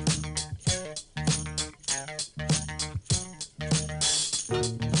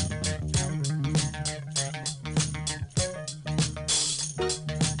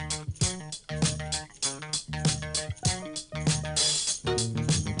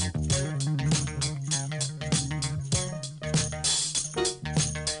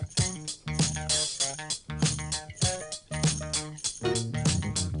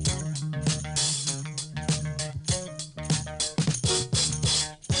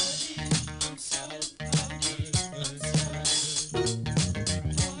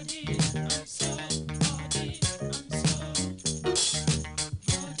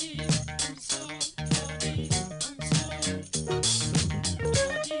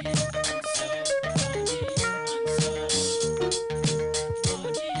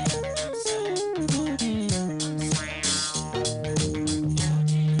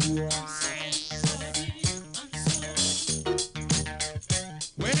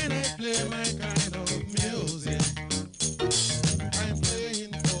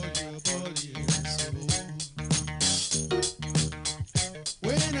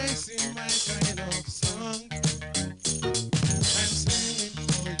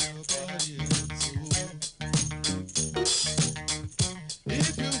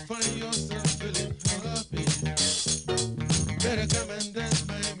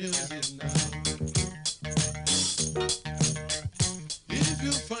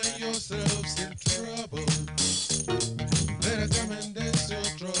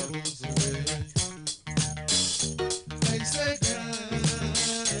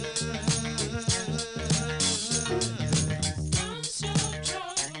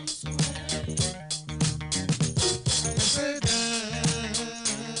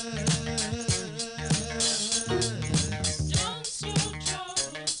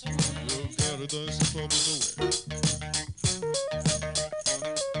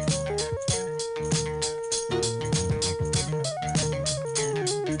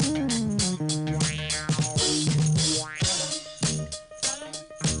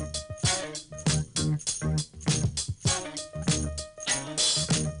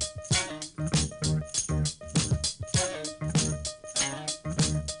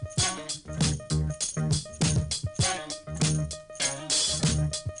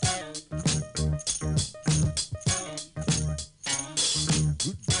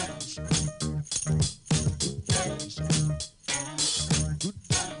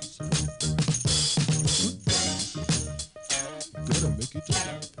 make it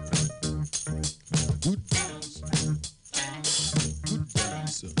dance. Good dance. Good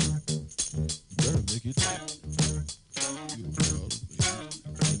dance. Gotta make it dance. You gotta make it.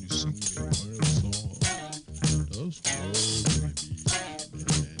 When you sing me a part of the song, that's all baby, man.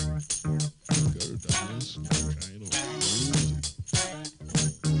 Gotta dance, kind of crazy.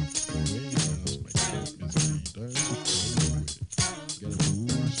 When you dance, my God, is the dance you play with. Gotta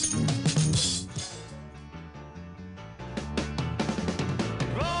move.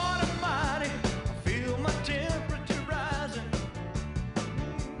 Lord Almighty, I feel my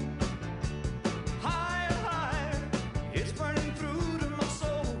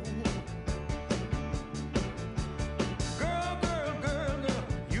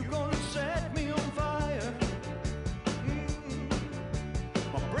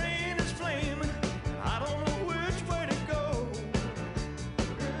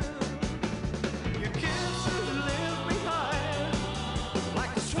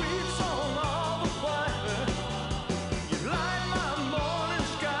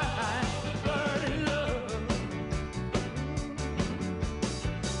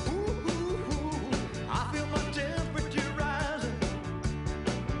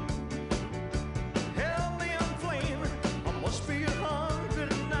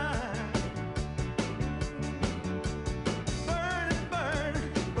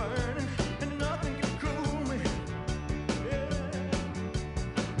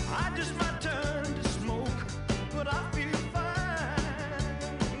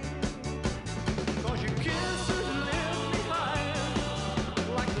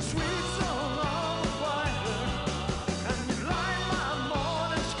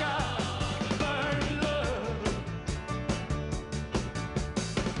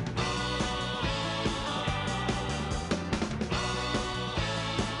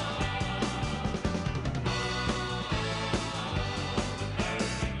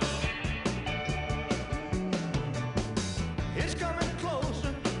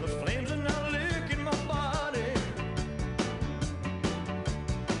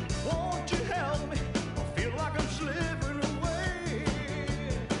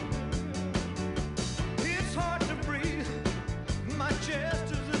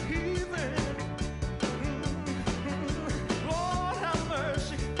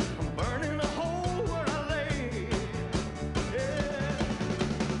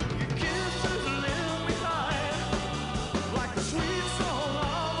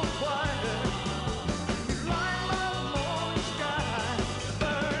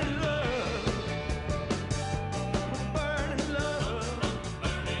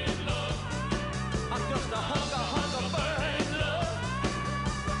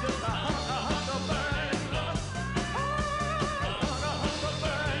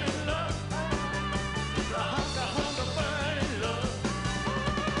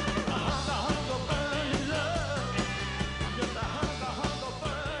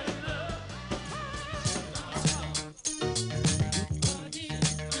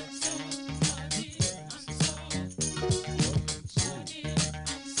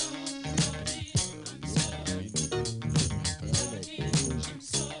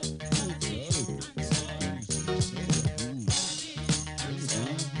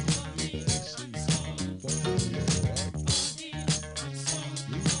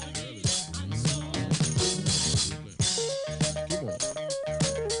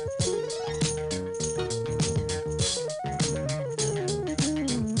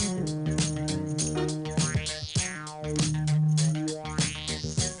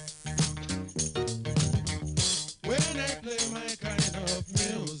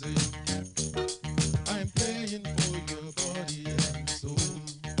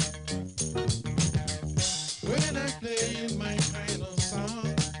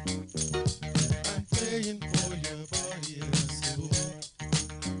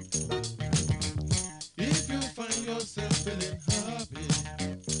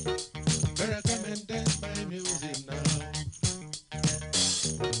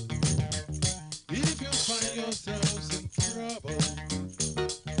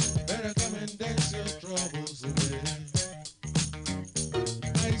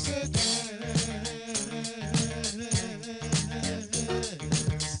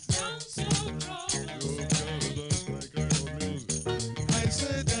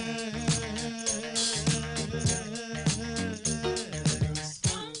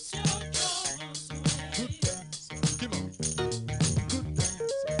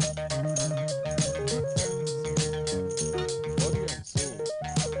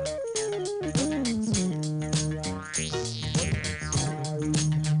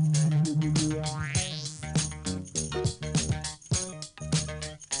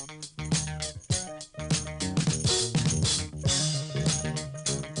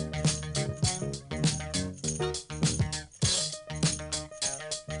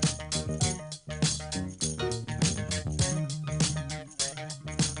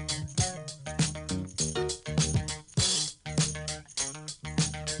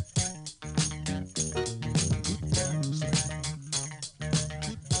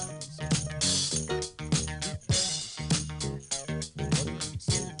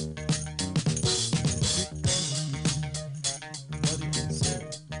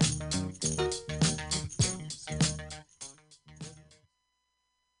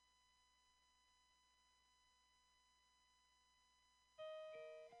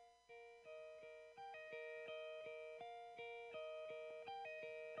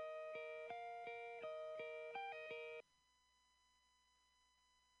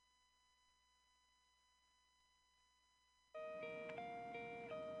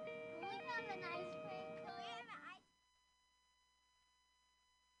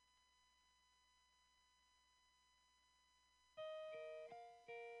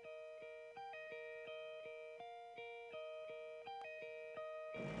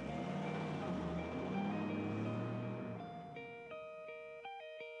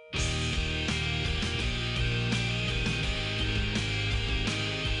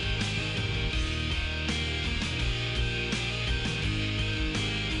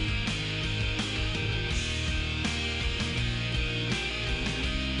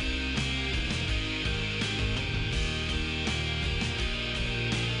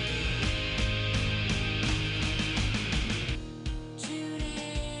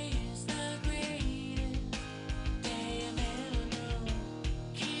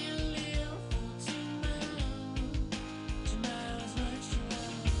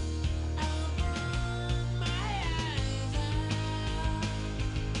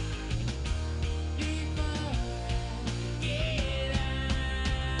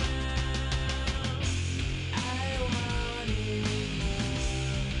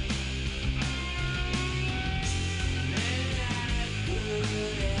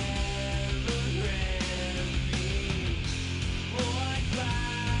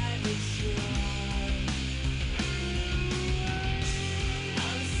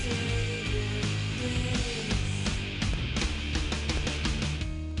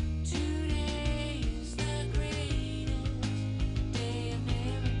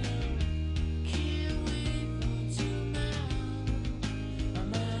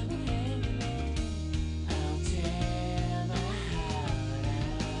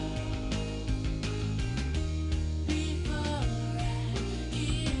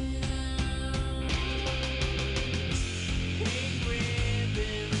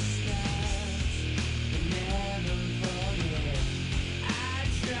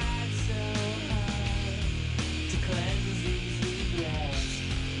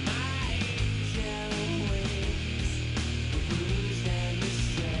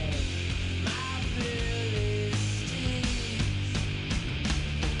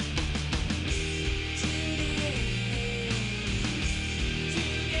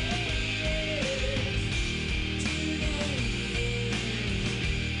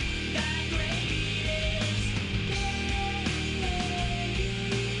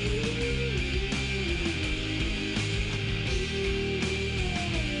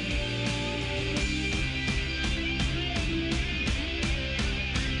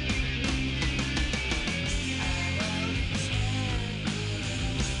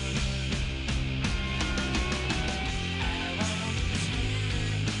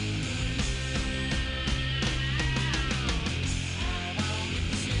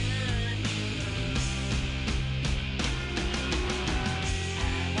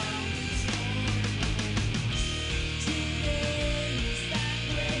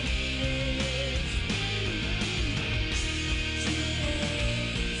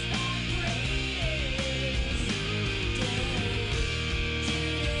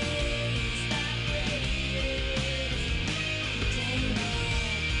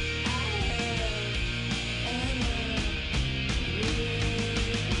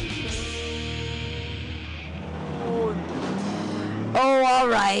all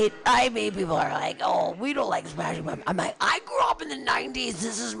right. I mean, people are like, oh, we don't like Smashing Pumpkins. I'm like, I grew up in the 90s.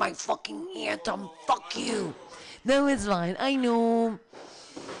 This is my fucking anthem. Fuck you. No, it's fine. I know.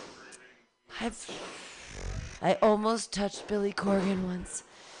 I almost touched Billy Corgan once.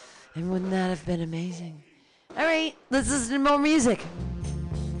 And wouldn't that have been amazing? All right, let's listen to more music.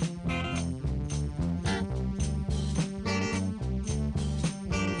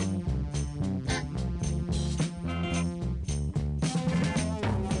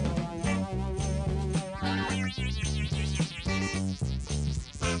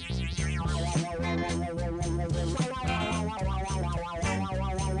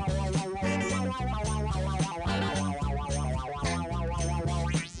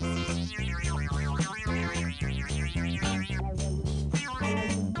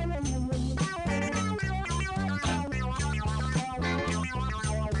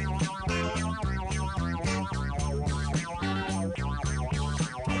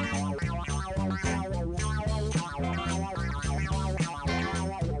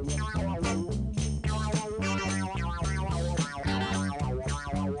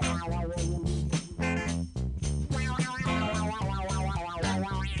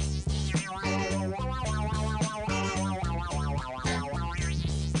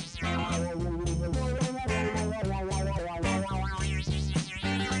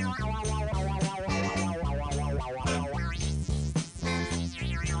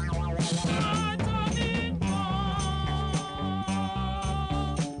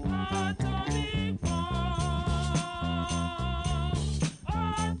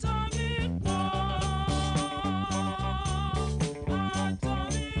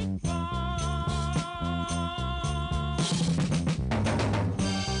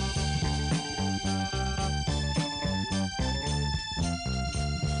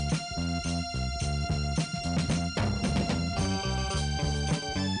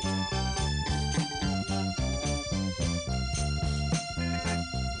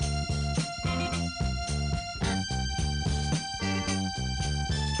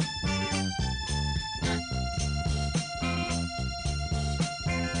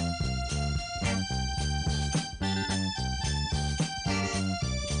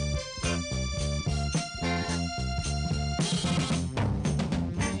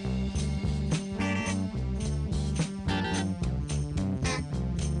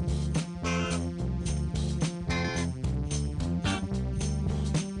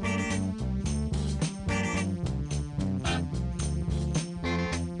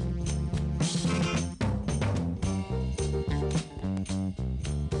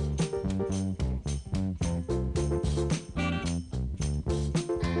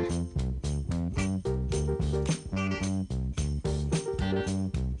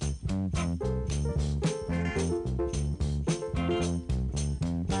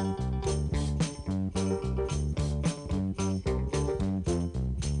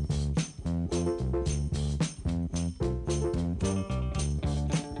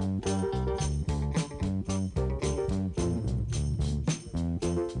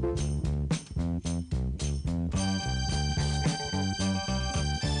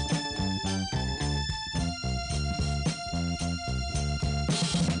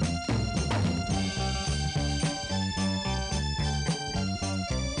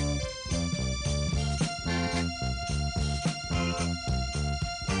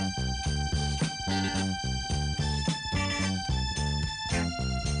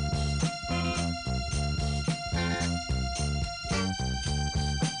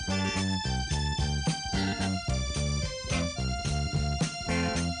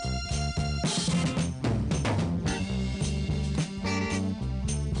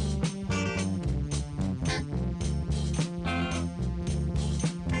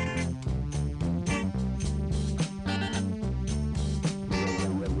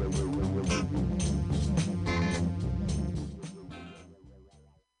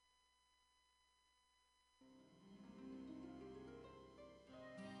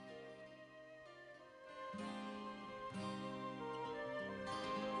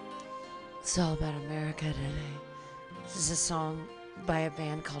 It's all about America today. This is a song by a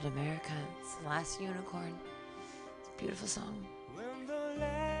band called America. It's The Last Unicorn. It's a beautiful song. When the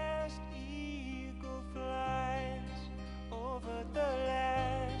last eagle flies over the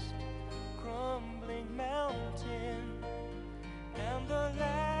last crumbling mountain, and the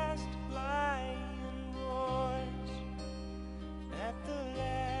last lion roars at the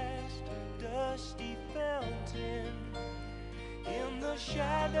last dusty fountain, in the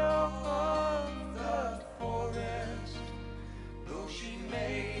shadow of the forest, though she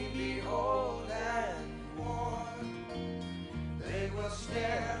may be old and worn, they will stay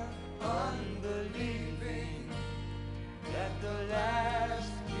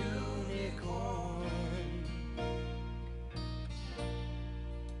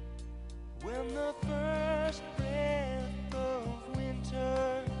when the first breath of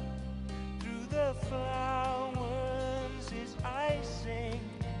winter through the flowers is icing,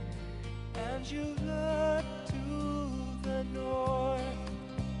 and you look to the north,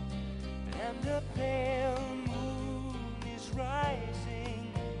 and the pale moon is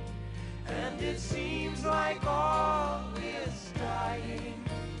rising, and it seems like all is dying,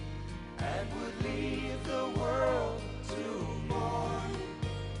 and would leave the world to mourn.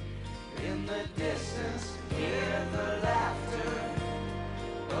 In the distance, hear the laughter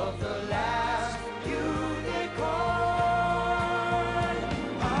of the last unicorn.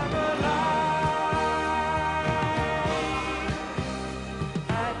 I'm alive.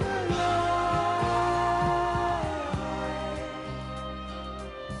 I'm alive.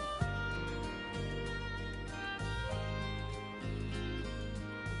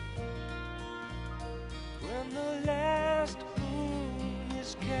 When the last moon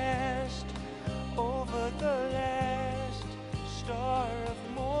is cast over the last star of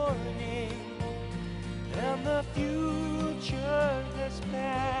morning, and the future has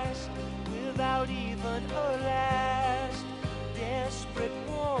passed without even a last desperate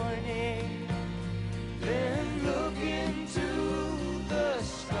warning, then look into the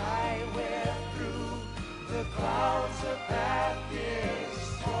sky where through the clouds a path is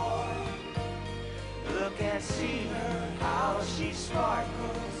torn. Look and see how she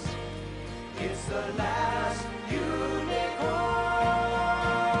sparkles. It's the last unicorn. I'm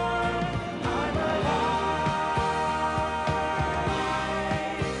alive. I'm alive.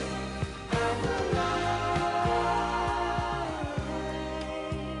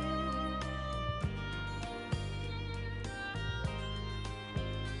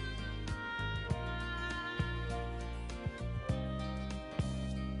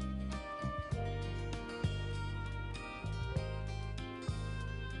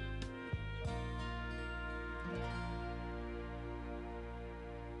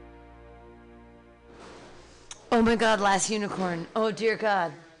 Oh my God, Last Unicorn. Oh dear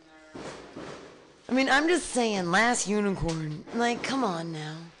God. I mean, I'm just saying, Last Unicorn. Like, come on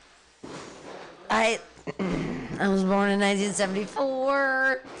now. I was born in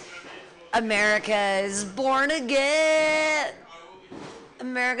 1974. America is born again.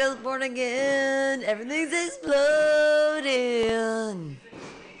 America's born again. Everything's exploding.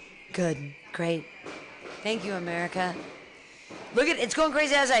 Good, great. Thank you, America. Look at it's going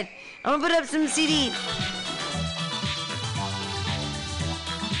crazy outside. I'm gonna put up some CD.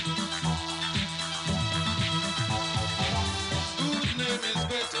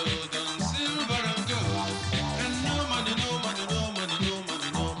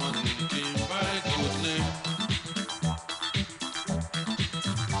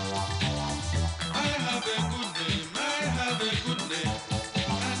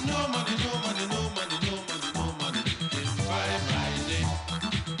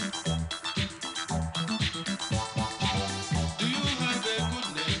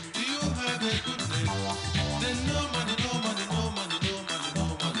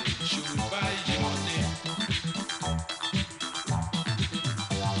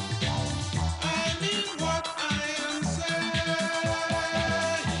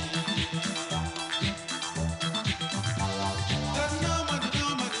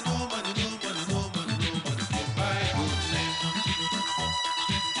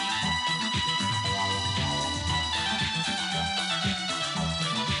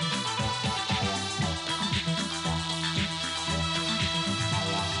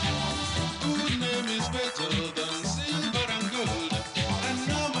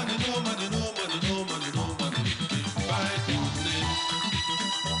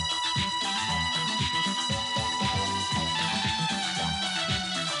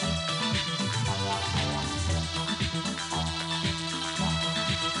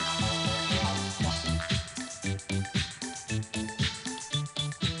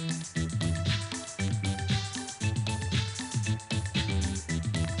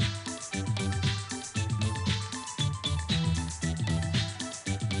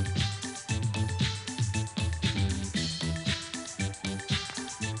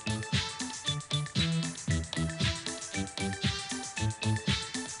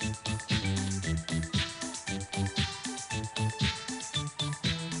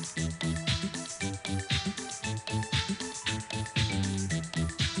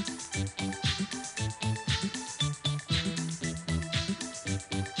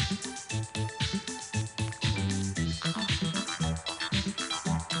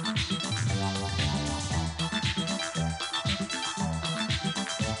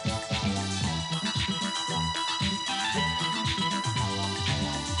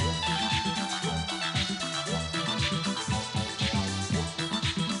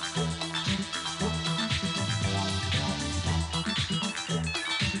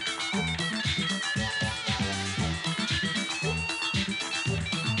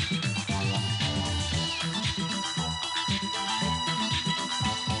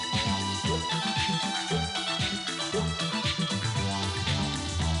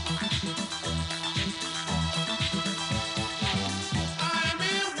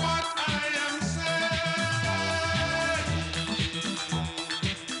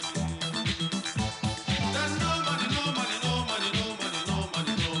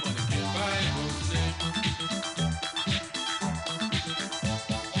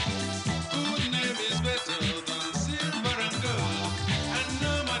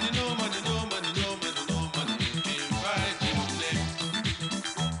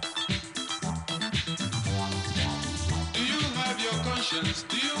 conscience?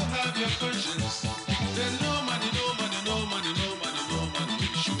 Do you have your conscience? Then no money, no money, no money, no money, no money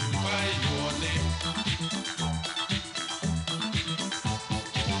should buy your name.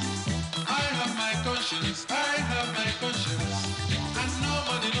 I have my conscience, I have my conscience. And no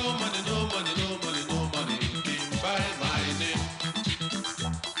money, no money, no money, no money, no money can buy my name.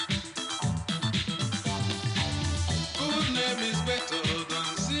 Good name is better than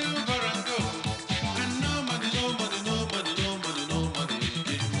silver and gold. And no money, no money, no money, no money, no money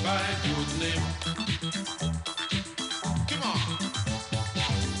can buy good name. Come on.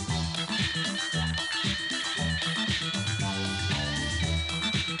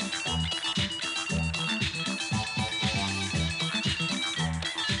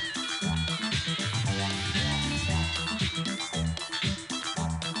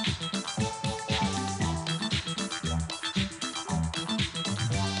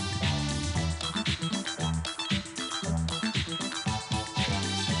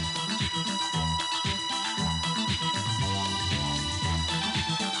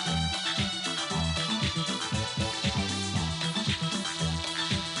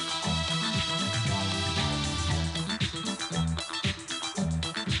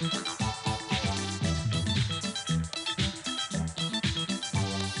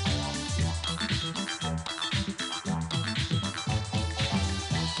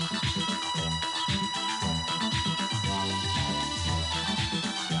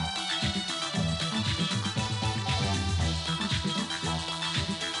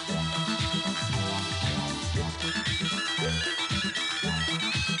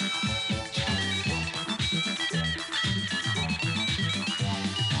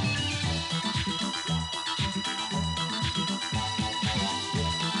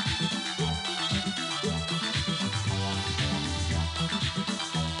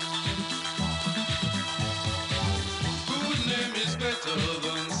 Good name is better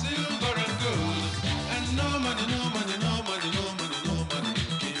than silver and gold. And no money, no money, no money, no money, no money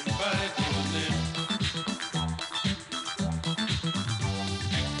can buy good name.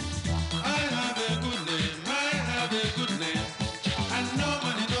 I have a good name, I have a good name. And no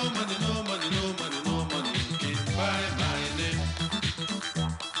money, no money, no money, no money, no money can buy my name.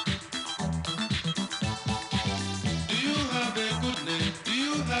 Do you have a good name? Do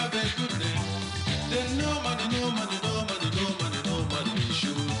you have a good name? Then no money, no money, no money, no money, no money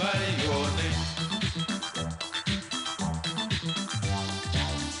should buy your name.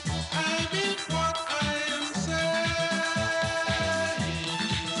 I mean what I am saying.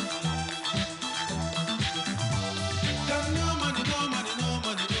 That no money, no money, no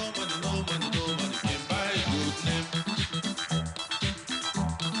money, no money, no money, no money can buy good name.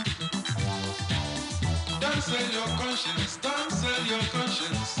 Don't sell your conscience, don't sell your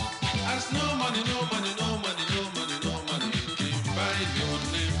conscience. As no money, no money, no money, no money, no money can buy your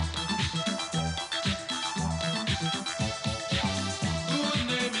name. Good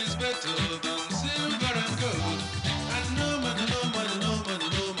name is better than silver and gold. And no money, no money, no money,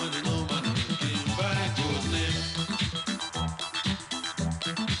 no money, no money can buy good name.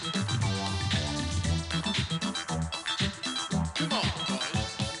 Come on,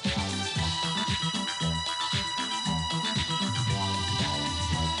 boys.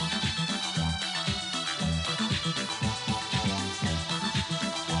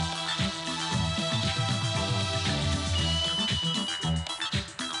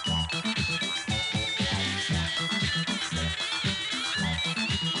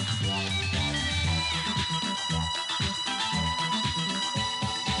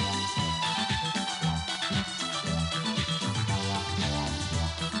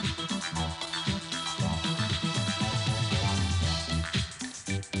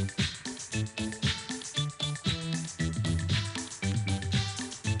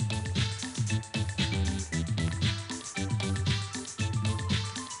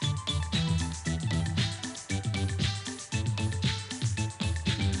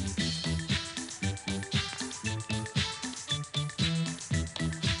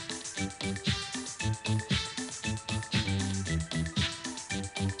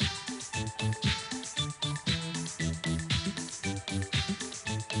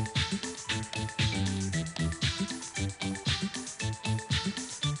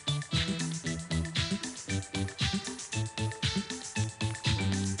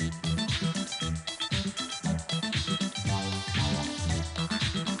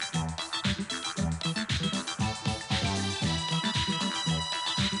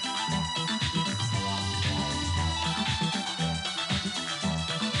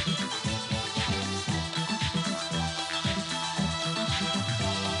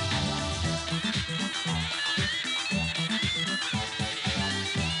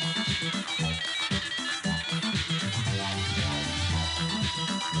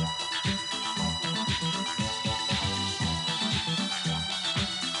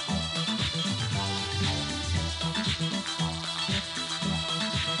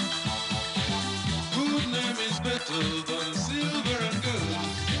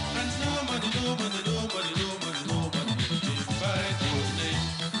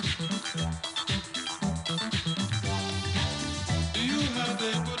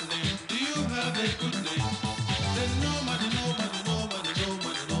 a good name, then nobody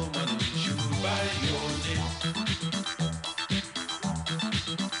should buy your name.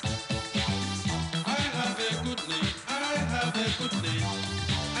 I have a good name, I have a good name,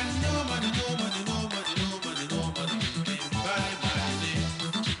 and nobody can buy my name.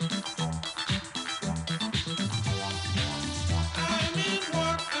 I mean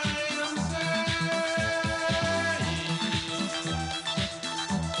what I am saying.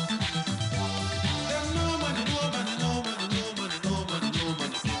 Then nobody can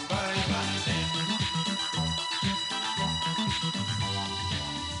buy my name.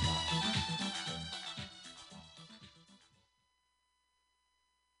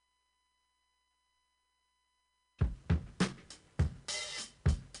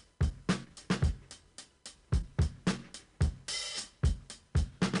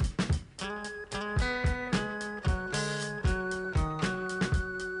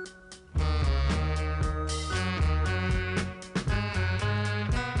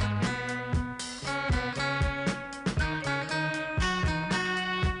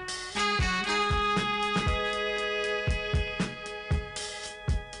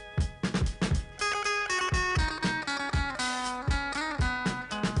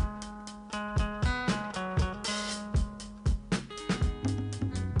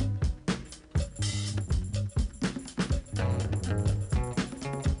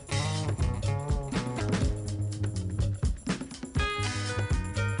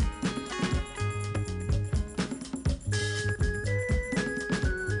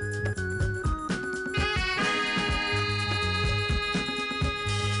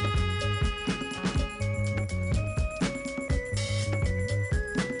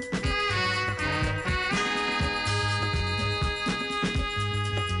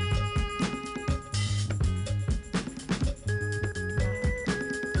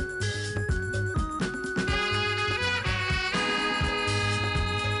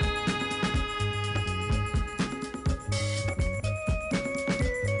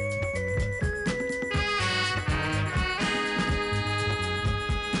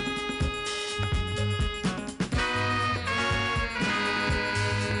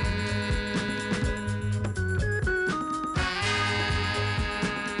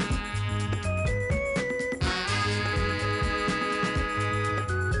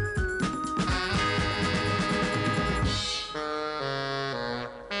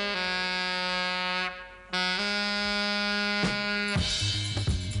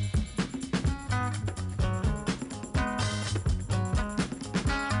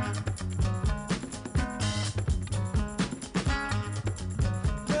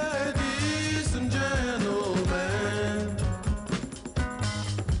 Ladies and gentlemen,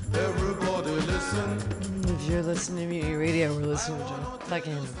 everybody listen. If you're listening to Mutiny Radio, we're listening to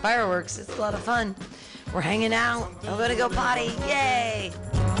fucking fireworks. It's a lot of fun. We're hanging out. I'm gonna go potty. Yay!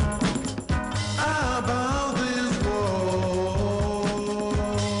 About this world,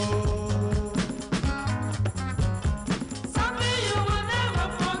 Something you will never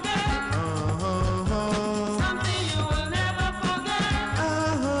forget. Something you will never forget.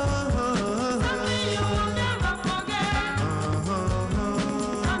 Something you will never forget.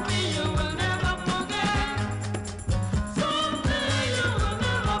 Something you will never forget. Something you will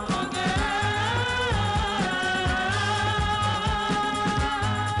never forget.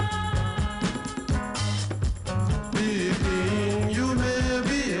 be a king, you may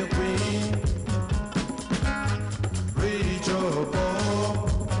be a queen, rich or poor,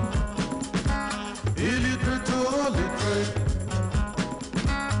 illiterate or literate,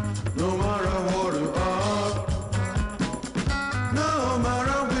 no matter what you are, no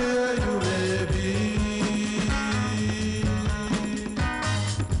matter where you may be.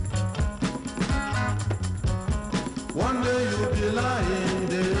 One day you'll be lying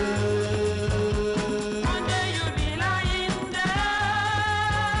there. One day you'll be lying dead.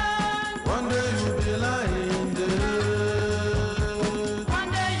 One day you'll be lying dead.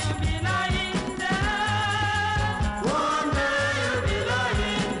 One day you'll be lying dead. One day you'll be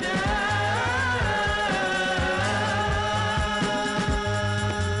lying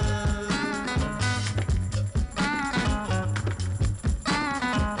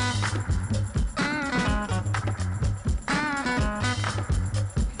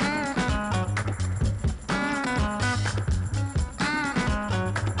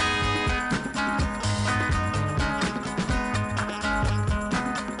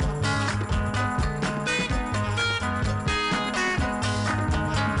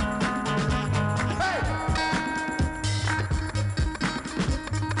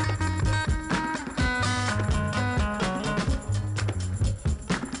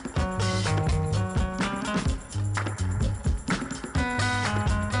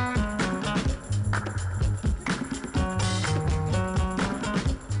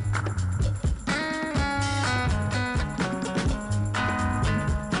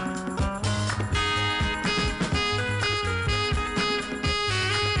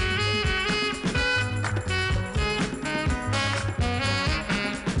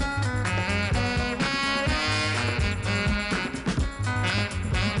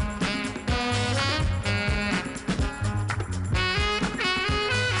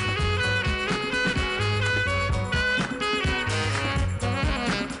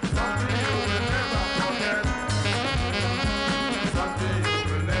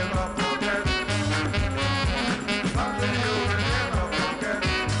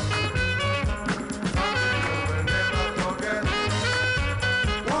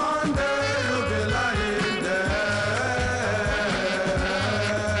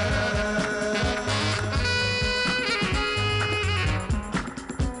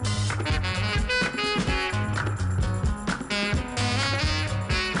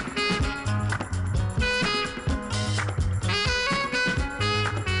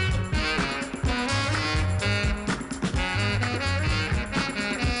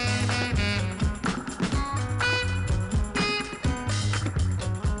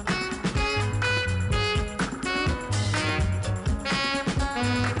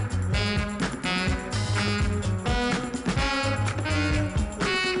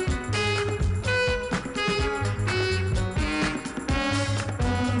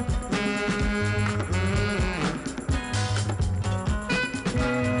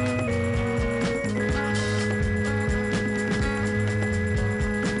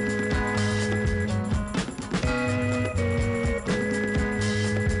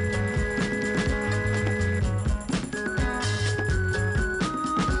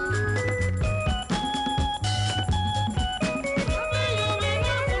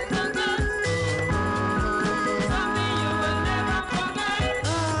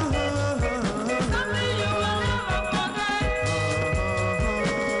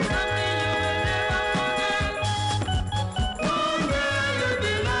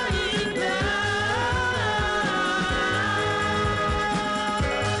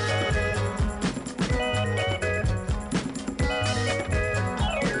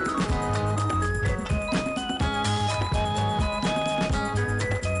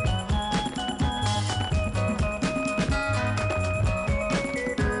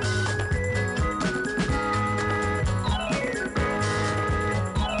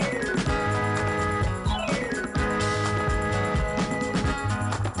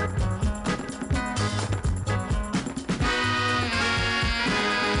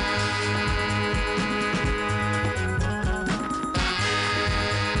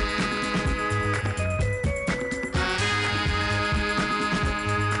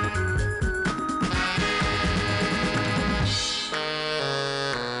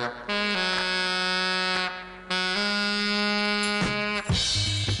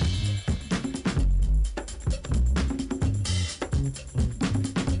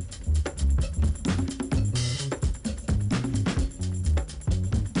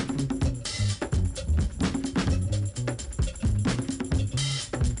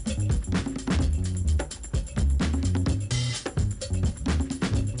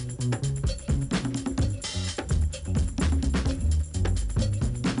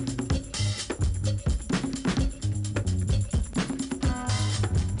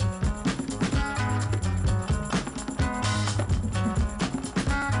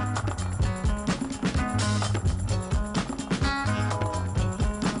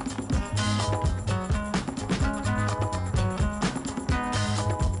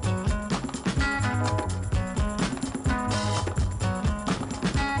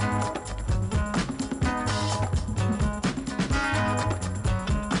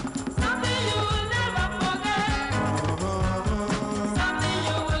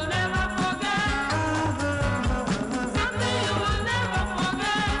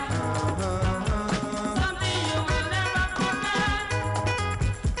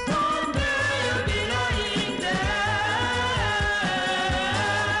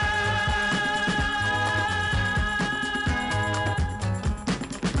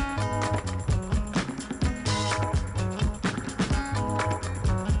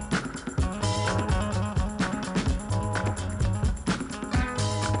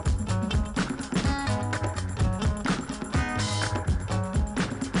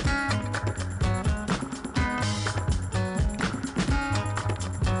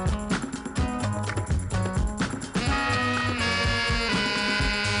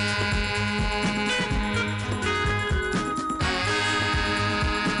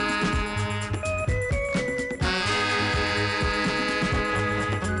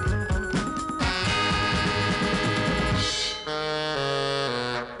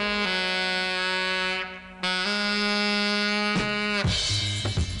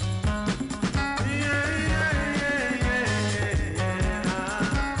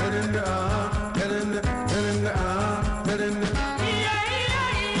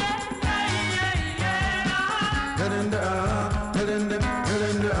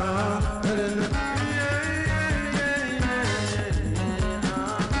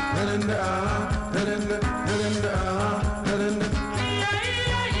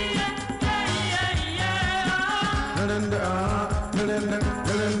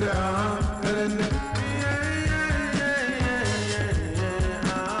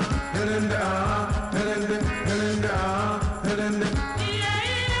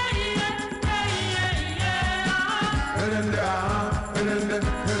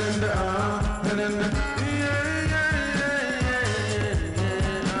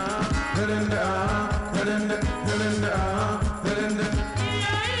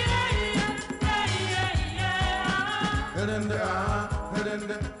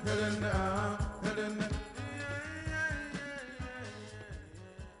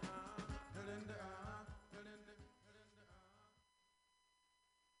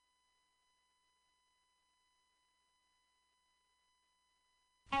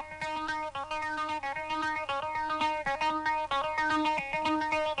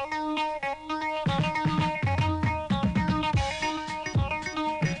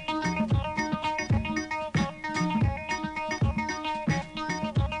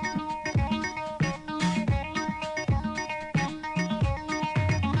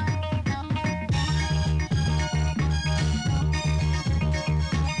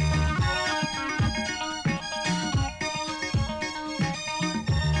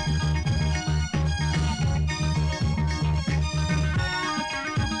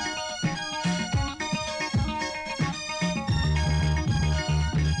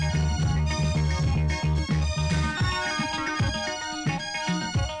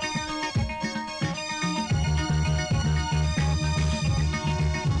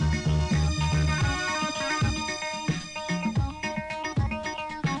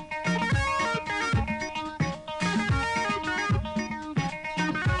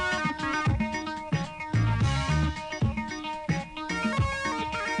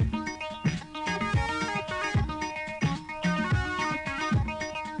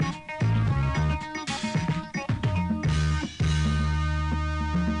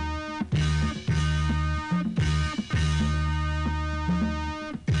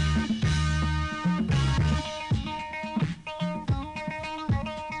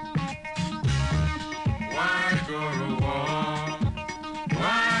go to war?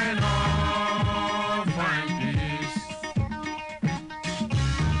 Why not find peace?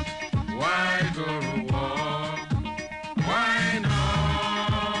 Why go to war? Why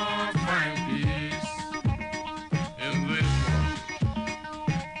not find peace in this world?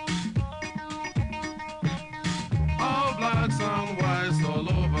 All blacks and whites all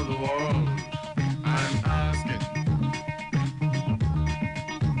over the world, I'm asking.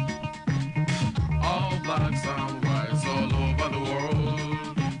 All blacks and whites all over the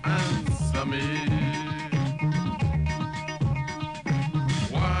world, answer me.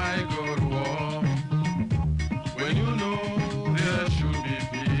 Why go to war when you know there should be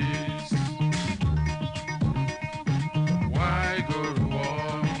peace? Why go to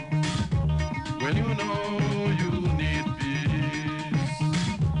war when you know you need peace?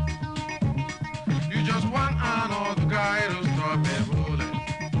 You just want another guy to stop a bullet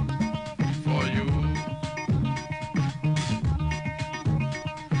for you.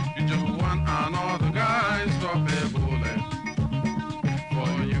 You just want another guy to stop a bullet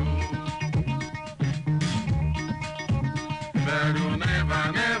for you. But you never,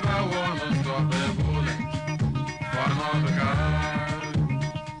 never wanna stop a bullet for another guy.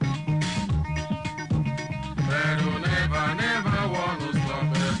 But you never, never wanna stop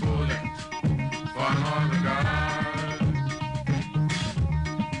a bullet for another guy.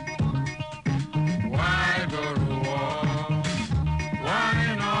 Why go to war? Why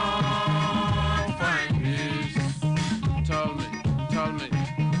not find peace? Tell me,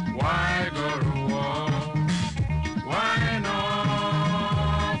 why go to war? Why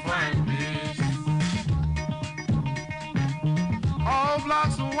not find peace? All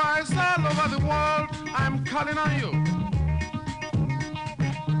blacks and whites all over the world, I'm calling on you.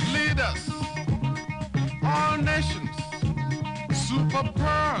 Leaders, all nations, super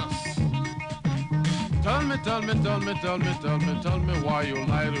pearls. Tell me why you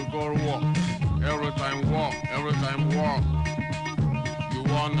like to go to war. Every time war. You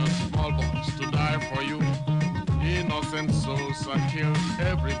want the small boys to die for you. Innocent souls are killed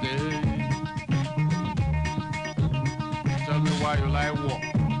every day. Tell me why you like war.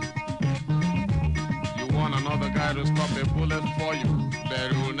 You want another guy to stop a bullet for you.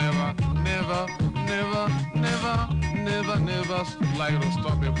 But you never like to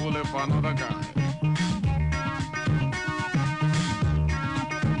stop a bullet for another guy.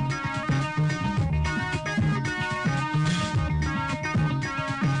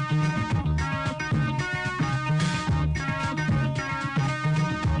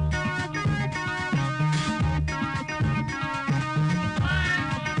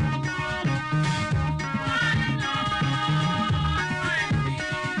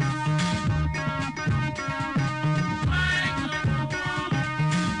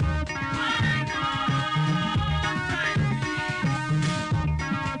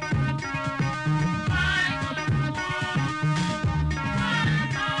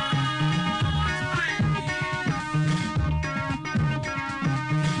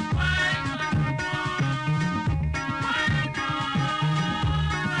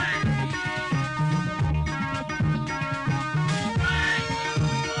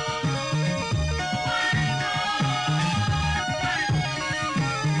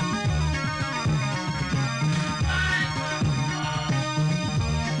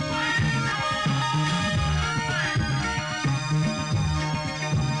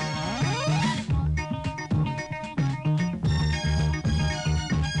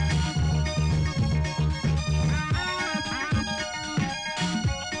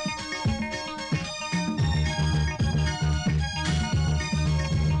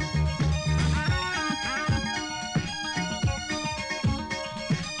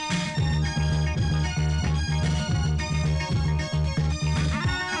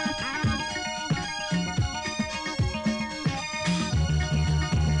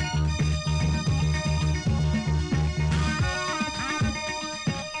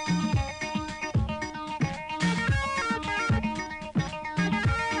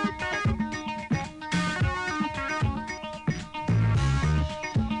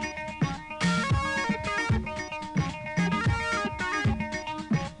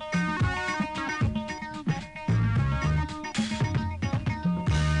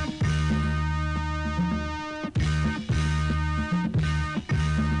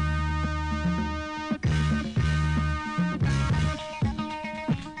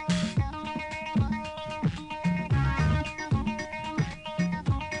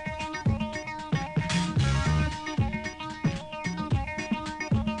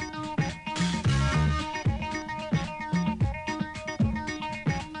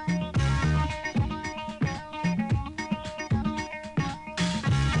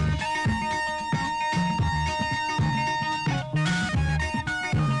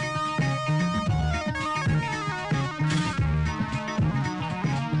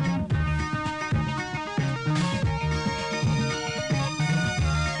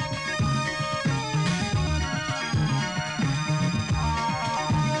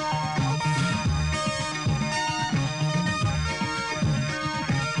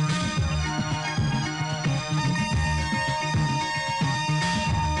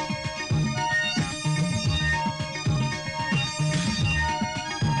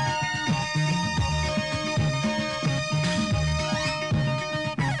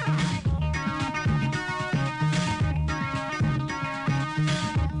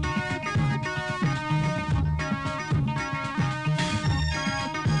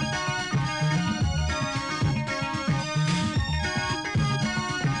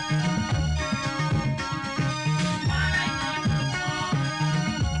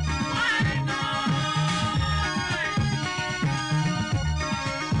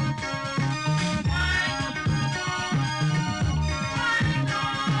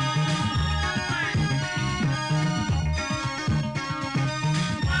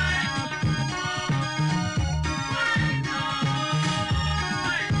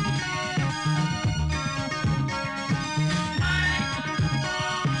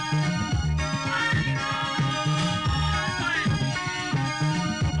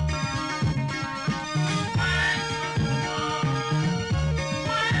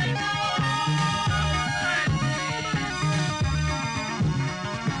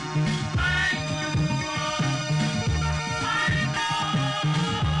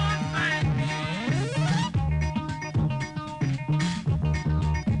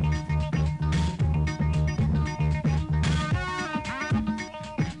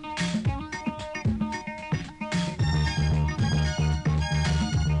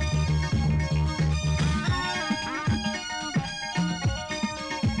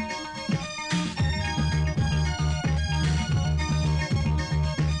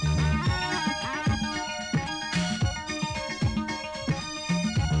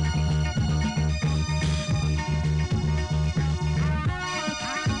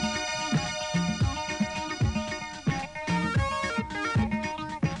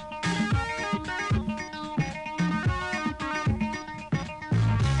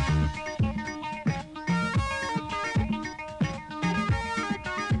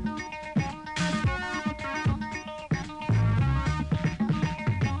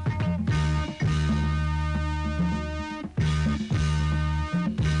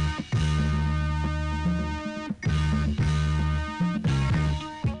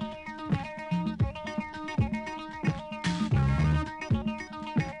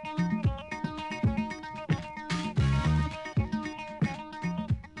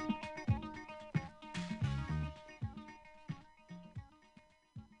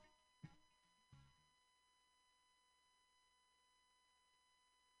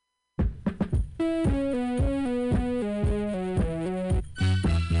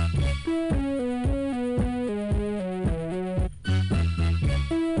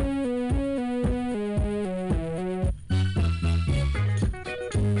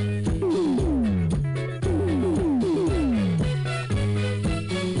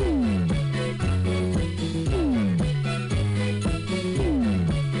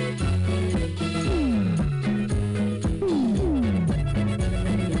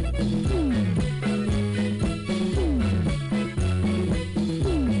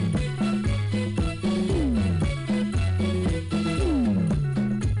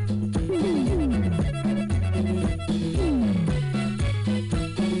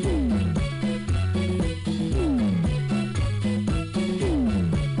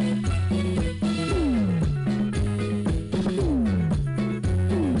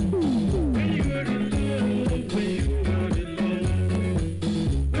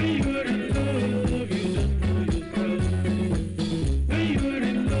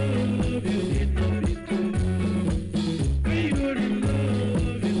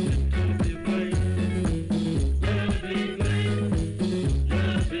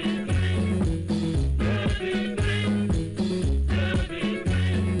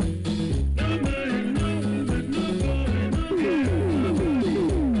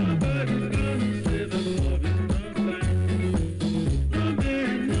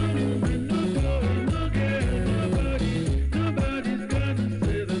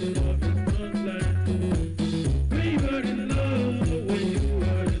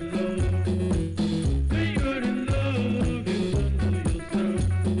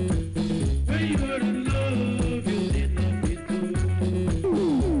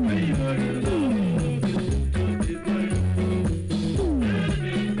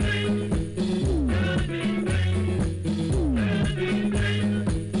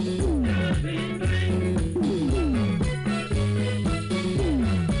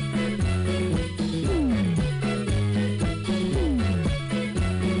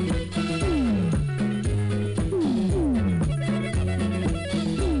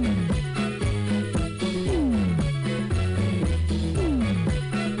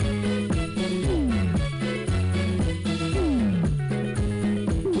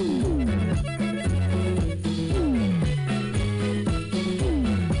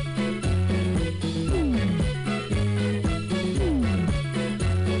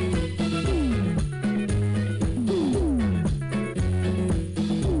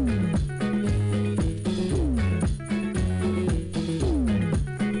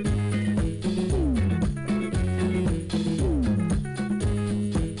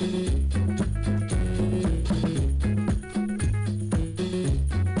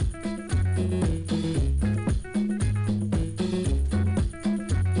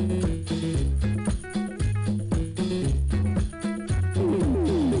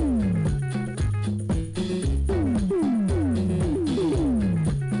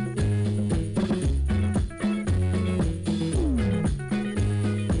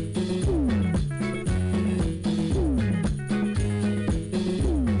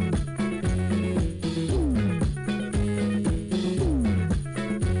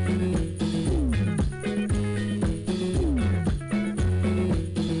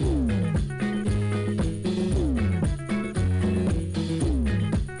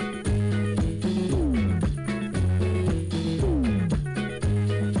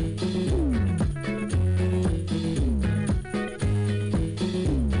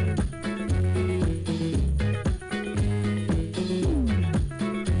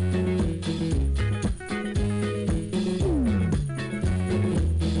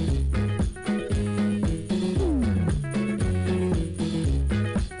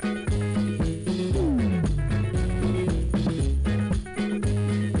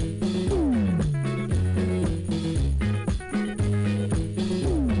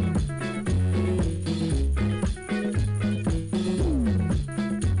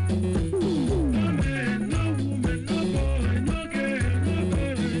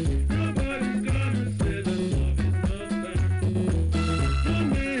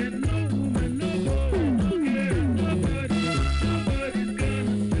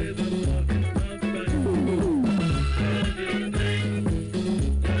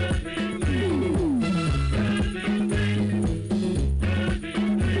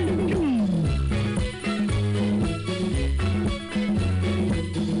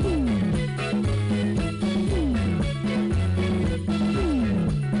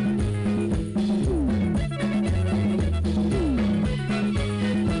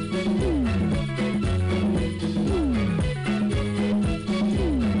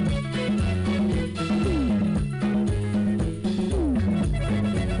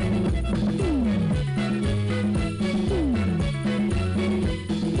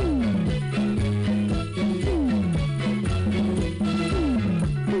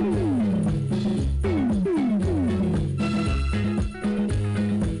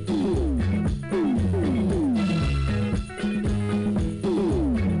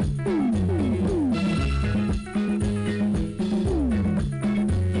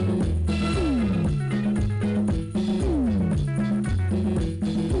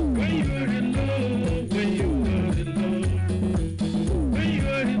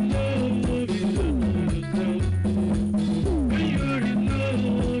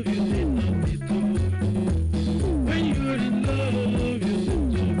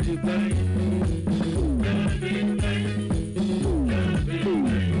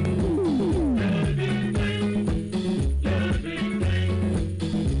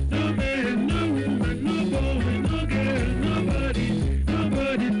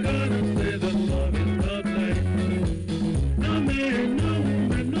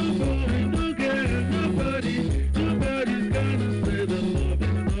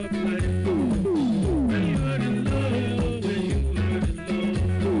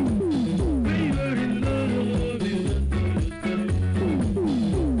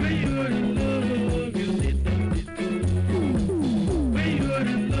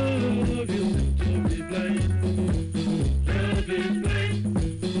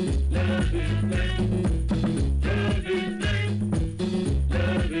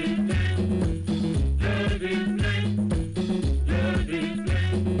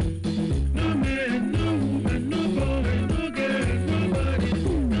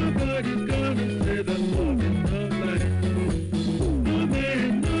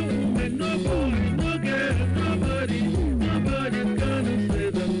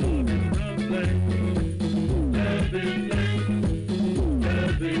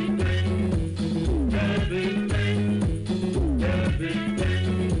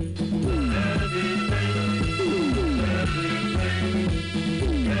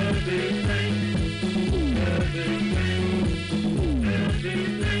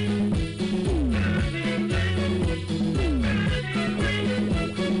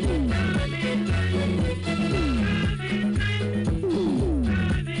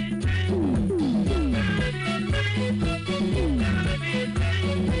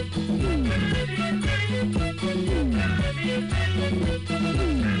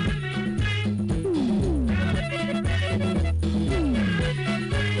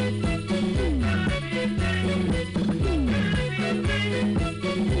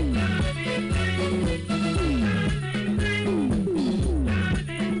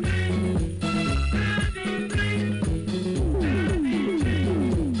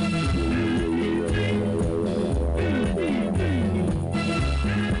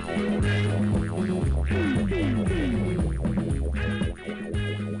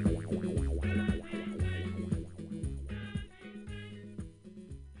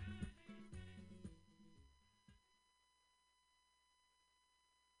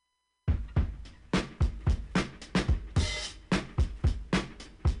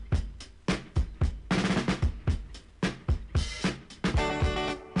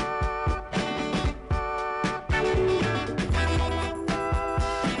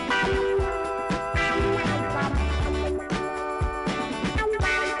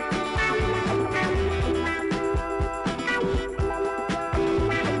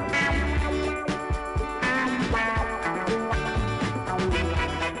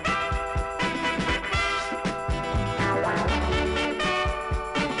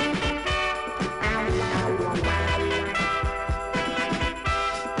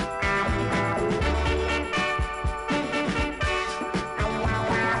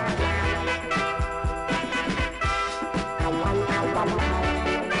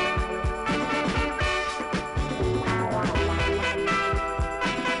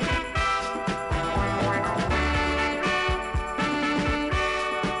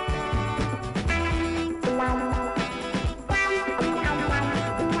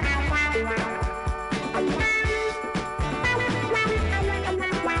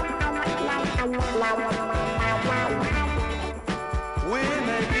 When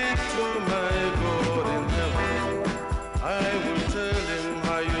I get to my God in heaven, I will tell him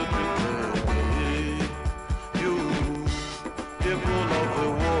how you treated me. You, people of the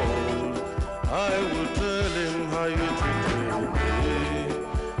world, I will tell him how you treated me.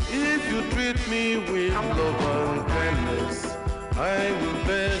 If you treat me with love and kindness, I will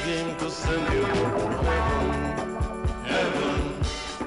bear